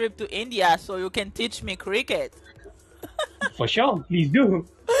take Yeah, a trip to India so you can teach me cricket. for sure, please do.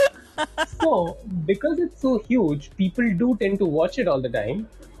 So, because it's so huge, people do tend to watch it all the time.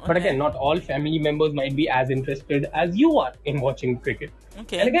 But Okay. again, not all family members might be as interested as you are in watching cricket. And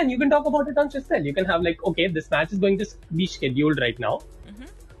Okay. again, you can talk about it on Chisel. You can have like, okay, this match is going to be scheduled right now. Hmm.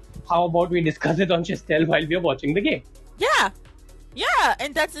 How about we discuss it on Chisel while we are watching the game? Yeah. Yeah,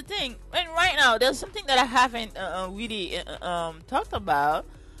 and that's the thing. And right now, there's something that I haven't really talked about.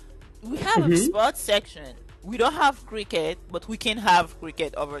 We have a Mm-hmm. sports section. We don't have cricket, but we can have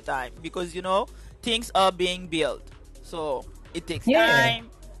cricket over time because things are being built. So it takes Yeah. time,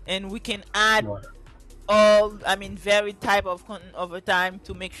 and we can add What? very type of content over time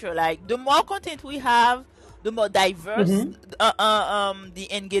to make sure like the more content we have, the more diverse Mm-hmm. the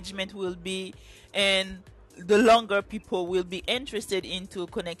engagement will be, and the longer people will be interested into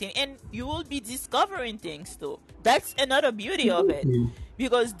connecting, and you will be discovering things too. That's another beauty of it, Exactly.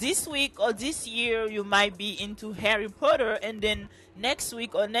 because this week or this year you might be into Harry Potter, and then next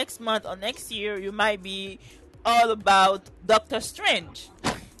week or next month or next year you might be all about Doctor Strange.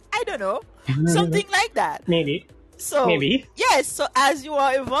 I don't know, something like that. Maybe. So Maybe. yes, so as you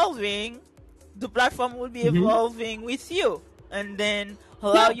are evolving, the platform will be Mm-hmm. evolving with you, and then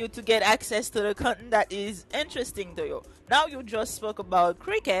allow Yeah. you to get access to the content that is interesting to you. Now you just spoke about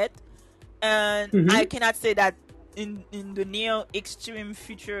cricket, and I Mm-hmm. cannot say that in the near extreme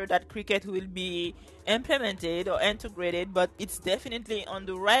future that cricket will be implemented or integrated, but it's definitely on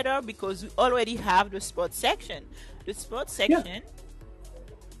the radar because we already have the sports section. The sports Yeah. section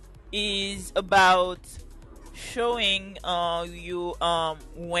is about showing you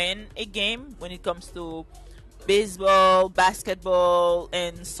win a game when it comes to baseball, basketball,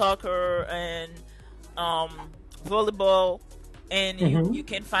 and soccer, and um, volleyball, and Mm-hmm. you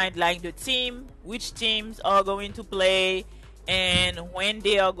can find like the team, which teams are going to play, and when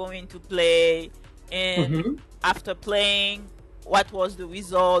they are going to play, and Mm-hmm. after playing, what was the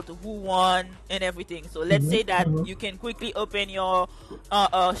result, who won, and everything. So let's Mm-hmm. say that Mm-hmm. you can quickly open your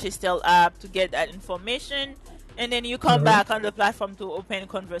Shistel app to get that information, and then you come Mm-hmm. back on the platform to open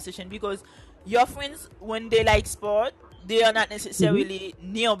conversation, because your friends, when they like sport, they are not Mm-hmm. necessarily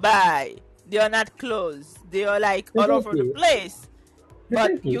nearby, they are not close, they are like all over the Precisely. place,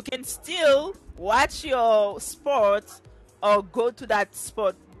 but you Precisely. can still watch your sport or go to that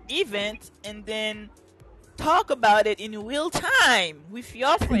sport event and then talk about it in real time with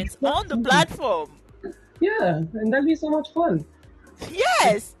your friends on the Exactly. platform. Yeah, and that'll be so much fun. Like,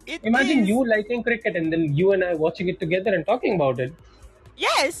 Yes, it imagine is. you liking cricket and then you and I watching it together and talking about it.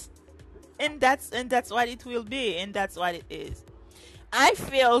 Yes, and that's what it will be, and that's what it is. I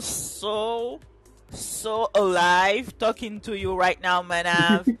feel so alive talking to you right now,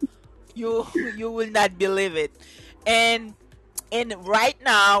 Manav. You will not believe it. And right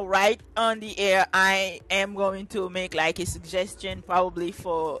now, right on the air, I am going to make like a suggestion probably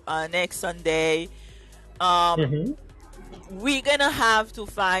for next Sunday. Um, Mm-hmm. we're gonna have to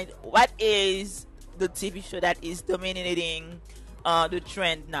find what is the TV show that is dominating the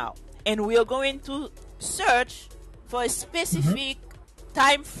trend now, and we are going to search for a Mm-hmm. specific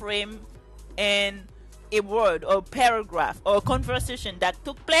time frame and a word or paragraph or conversation that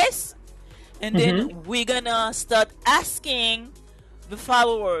took place, and then Mm-hmm. we're gonna start asking the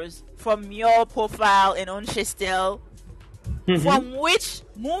followers from your profile and on Shestel Mm-hmm. from which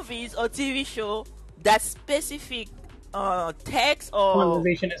movies or TV show that specific text or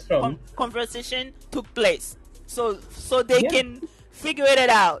Conversation is from. conversation took place, so they Yeah. can figure it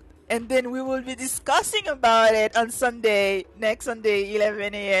out, and then we will be discussing about it on Sunday, next Sunday,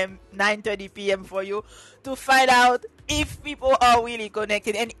 11 a.m., 9:30 p.m. for you to find out if people are really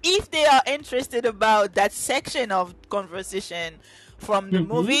connected and if they are interested about that section of conversation from the Mm-hmm.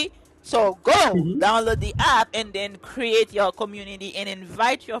 movie. So go Mm-hmm. download the app and then create your community and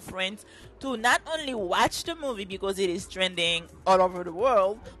invite your friends to not only watch the movie because it is trending all over the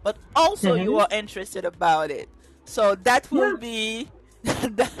world, but also you Mm-hmm. are interested about it. So that will Yeah. be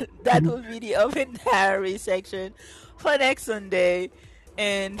that will be the open diary section for next Sunday,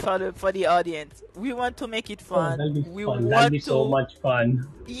 and for the audience. We want to make it Oh, fun. that'll be We fun. That'll be want so to, much fun.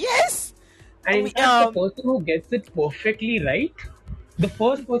 yes. And in We fact, the person who gets it perfectly right, the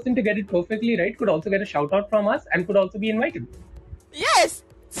first person to get it perfectly right could also get a shout out from us and could also be invited. yes,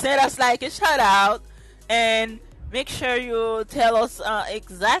 send us like a shout out, and make sure you tell us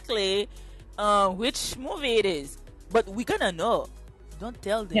exactly which movie it is. But we're gonna know. Don't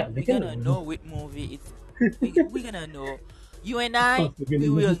tell Yeah, them. they We're gonna can. know which movie it's. We're gonna know. You and I, They we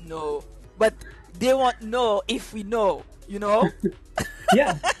can. will know. But they won't know if we know. You know?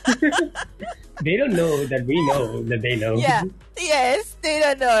 Yeah, they don't know that we know that they know. Yeah. Yes, they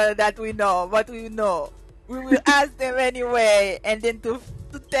don't know that we know, but we know. We will ask them anyway, and then to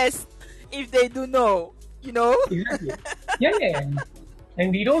test if they do know. You know? Exactly. Yeah, yeah, yeah.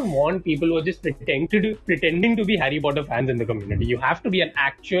 And we don't want people who are just pretending to be Harry Potter fans in the community. You have to be an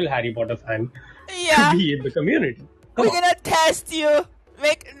actual Harry Potter fan to Yeah. be in the community. Come We're on. gonna test you.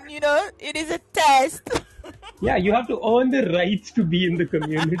 It is a test. Yeah, you have to earn the rights to be in the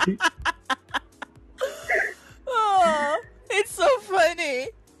community. Oh, it's so funny.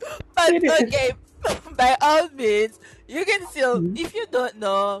 But It is. okay, by all means, you can still, if you don't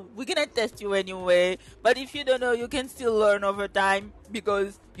know, we're gonna test you anyway. But if you don't know, you can still learn over time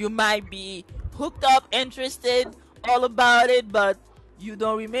because you might be hooked up, interested, all about it, but you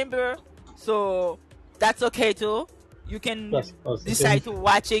don't remember. So that's okay too. You Yes, can of course it decide is. to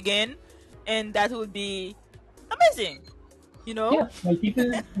watch again, and that would be amazing, you know? Yeah, well, people,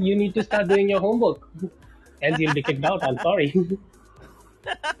 you need to start doing your homework. Else you'll be kicked out. I'm sorry.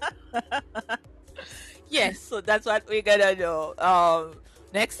 Yes, so that's what we're gonna do.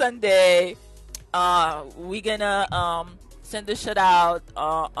 Next Sunday, we're gonna send a shout out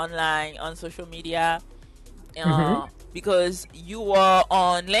online on social media. Mm-hmm. Because you are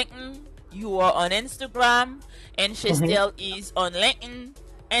on LinkedIn, you are on Instagram, and Mm-hmm. Shestel is on LinkedIn,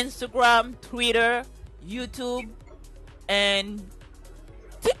 Instagram, Twitter, YouTube, and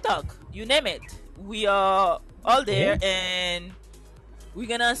TikTok. You name it. We are all there, Okay. and we're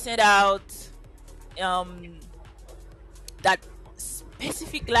gonna send out um that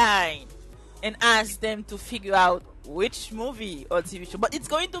specific line and ask them to figure out which movie or TV show. But it's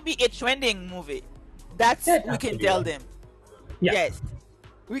going to be a trending movie. That's That we has to can be tell one. them. Yeah. Yes,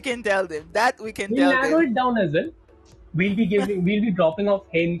 we can tell them. That we can We'll tell narrow them. it down as well. We'll be dropping off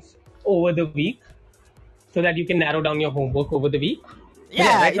hints over the week so that you can narrow down your homework over the week. But yeah,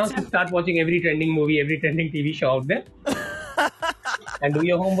 Yeah, right now it's just start watching every trending movie, every trending TV show out there, and do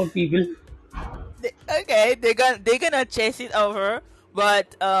your homework, people. okay. They're gonna chase it over,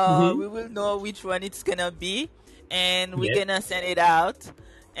 but Mm-hmm. we will know which one it's gonna be, and we're Yes. gonna send it out,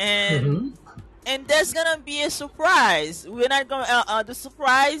 and Mm-hmm. and there's gonna be a surprise. We're not going. The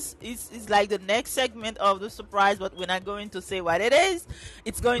surprise is like the next segment of the surprise, but we're not going to say what it is.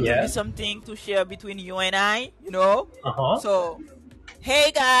 It's going to be Yeah. something to share between you and I. You know. Uh huh. So,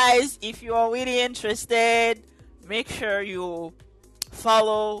 hey guys, if you are really interested, make sure you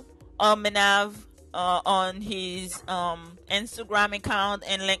follow Manav on his Instagram account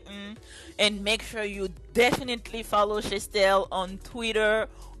and LinkedIn, and make sure you definitely follow Shestel on Twitter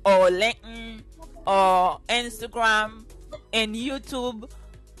or LinkedIn or Instagram and YouTube,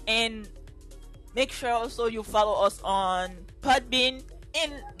 and make sure also you follow us on Podbean.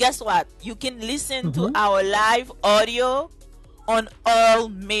 And guess what? You can listen to Mm-hmm. our live audio on all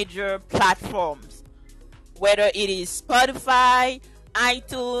major platforms, whether it is Spotify,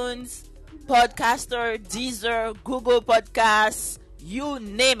 iTunes, Podcaster, Deezer, Google Podcasts, you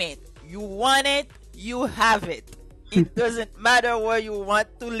name it. You want it, you have it. It doesn't matter where you want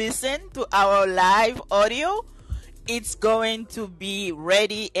to listen to our live audio, it's going to be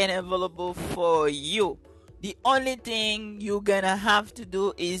ready and available for you. The only thing you're gonna have to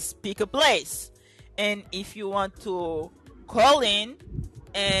do is pick a place. And if you want to call in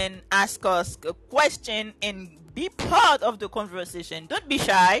and ask us a question and be part of the conversation, don't be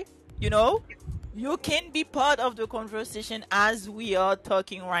shy, you know. You can be part of the conversation as we are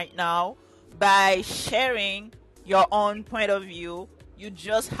talking right now by sharing your own point of view. You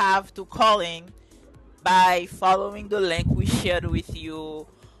just have to call in by following the link we shared with you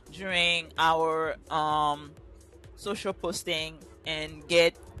during our social posting and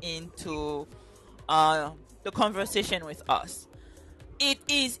get into uh, the conversation with us. It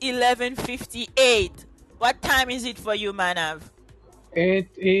is 11:58. What time is it for you, Manav? It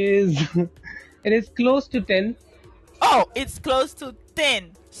is. It is close to 10. Oh, it's close to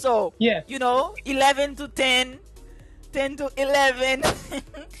 10. So, Yeah. 11 to 10, 10 to 11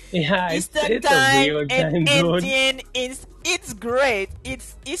 Yeah. Eastern It's a time weird and time zone. Indian is it's great.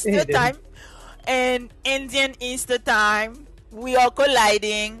 It's Eastern It is. time and Indian Eastern time. We are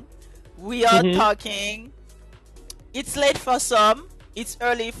colliding. We are Mm-hmm. talking. It's late for some, it's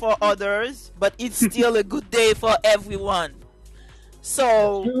early for others, but it's still a good day for everyone. That's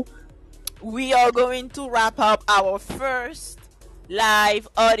So, true. we are going to wrap up our first live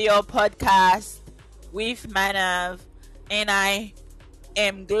audio podcast with Manav, and I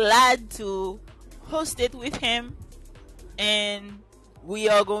am glad to host it with him. And we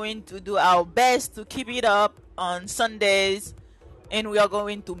are going to do our best to keep it up on Sundays, and we are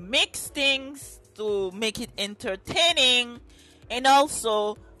going to mix things to make it entertaining, and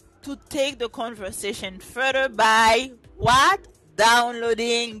also to take the conversation further by what?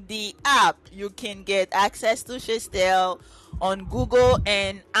 Downloading the app. You can get access to Shistel on Google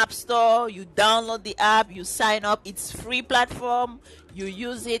and App Store. You download the app, you sign up, it's free platform. You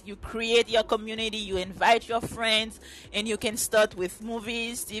use it, you create your community, you invite your friends, and you can start with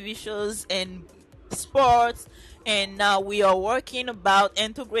movies, TV shows, and sports. And now we are working about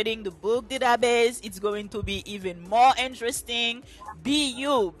integrating the book database. It's going to be even more interesting. Be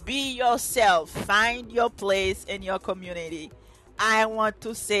you, be yourself, find your place in your community. I want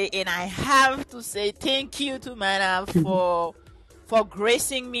to say, and I have to say, thank you to Mana for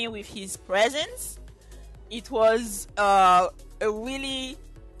gracing me with his presence. It was a really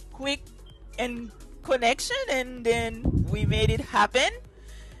quick and connection, and then we made it happen.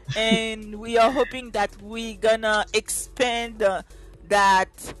 And we are hoping that we gonna expand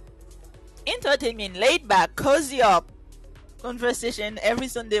that entertainment, laid back, cozy up conversation every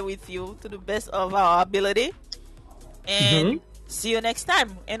Sunday with you to the best of our ability. Hmm. And see you next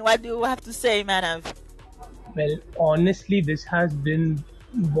time. And what do you have to say, Manav? Well, honestly, this has been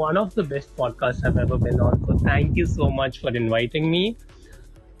one of the best podcasts I've ever been on. So thank you so much for inviting me.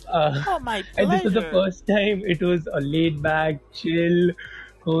 Uh, Oh, my and this was the pleasure. first time it was a laid back, chill,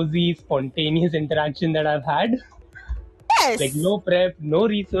 cozy, spontaneous interaction that I've had. Like Yes. no prep, no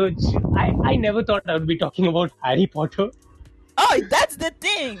research. I never thought I would be talking about Harry Potter. Oh, that's the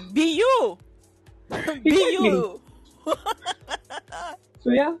thing. Be you. Be Exactly. you. So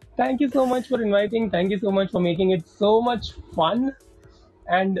yeah, thank you so much for inviting. Thank you so much for making it so much fun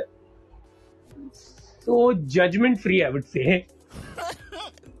and so judgment free, I would say.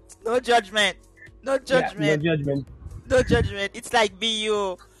 No judgment. No Yeah, no judgment. judgment. No judgment. It's like be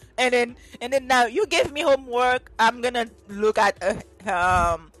you. And then now you gave me homework. I'm gonna look at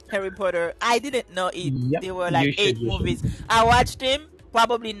Harry Potter. I didn't know it. Yep, There were like you should, eight you should. movies. I watched them,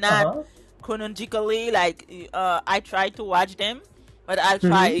 probably not Uh-huh. chronologically. Like I tried to watch them, but I'll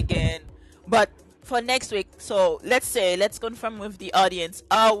try Mm-hmm. again. But for next week, so let's confirm with the audience.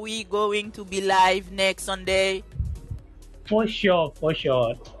 Are we going to be live next Sunday? For sure, for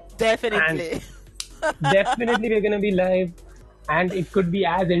sure. And Definitely. definitely we're gonna be live and it could be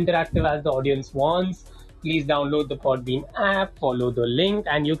as interactive as the audience wants. Please download the Podbean app, follow the link,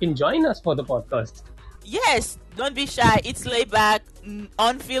 and you can join us for the podcast. Yes, don't be shy. It's laid back,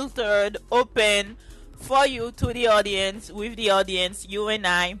 unfiltered, open for you to the audience, with the audience, you and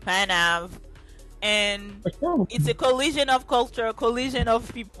I, Panav. And For sure. it's a collision of culture, collision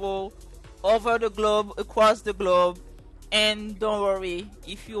of people over the globe, across the globe. And don't worry,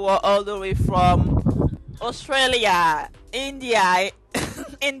 if you are all the way from Australia, India,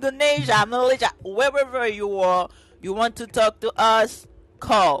 Indonesia, Malaysia, wherever you are, you want to talk to us,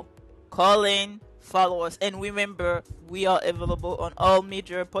 call in, follow us, and remember we are available on all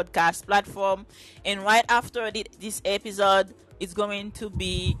major podcast platform. And right after this episode, it's going to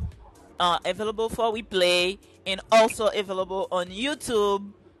be available for replay, and also available on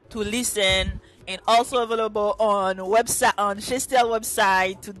YouTube to listen, and also available on website, on Shistel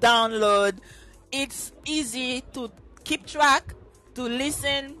website, to download. It's easy to keep track, to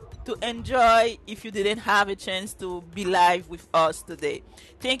listen, to enjoy if you didn't have a chance to be live with us today.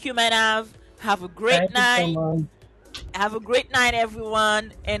 Thank you, Manav. Have a great Thank you so night. much. Have a great night,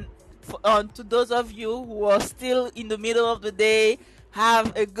 everyone. And to those of you who are still in the middle of the day,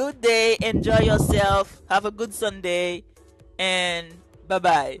 have a good day. Enjoy yourself. Have a good Sunday. And bye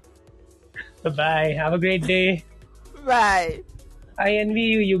bye. Bye bye. Have a great day. Bye. I envy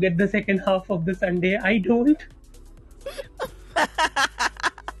you. You get the second half of the Sunday. I don't.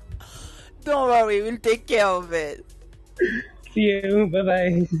 Don't worry, we'll take care of it. See you. Bye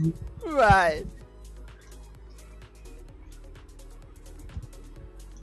bye. Bye.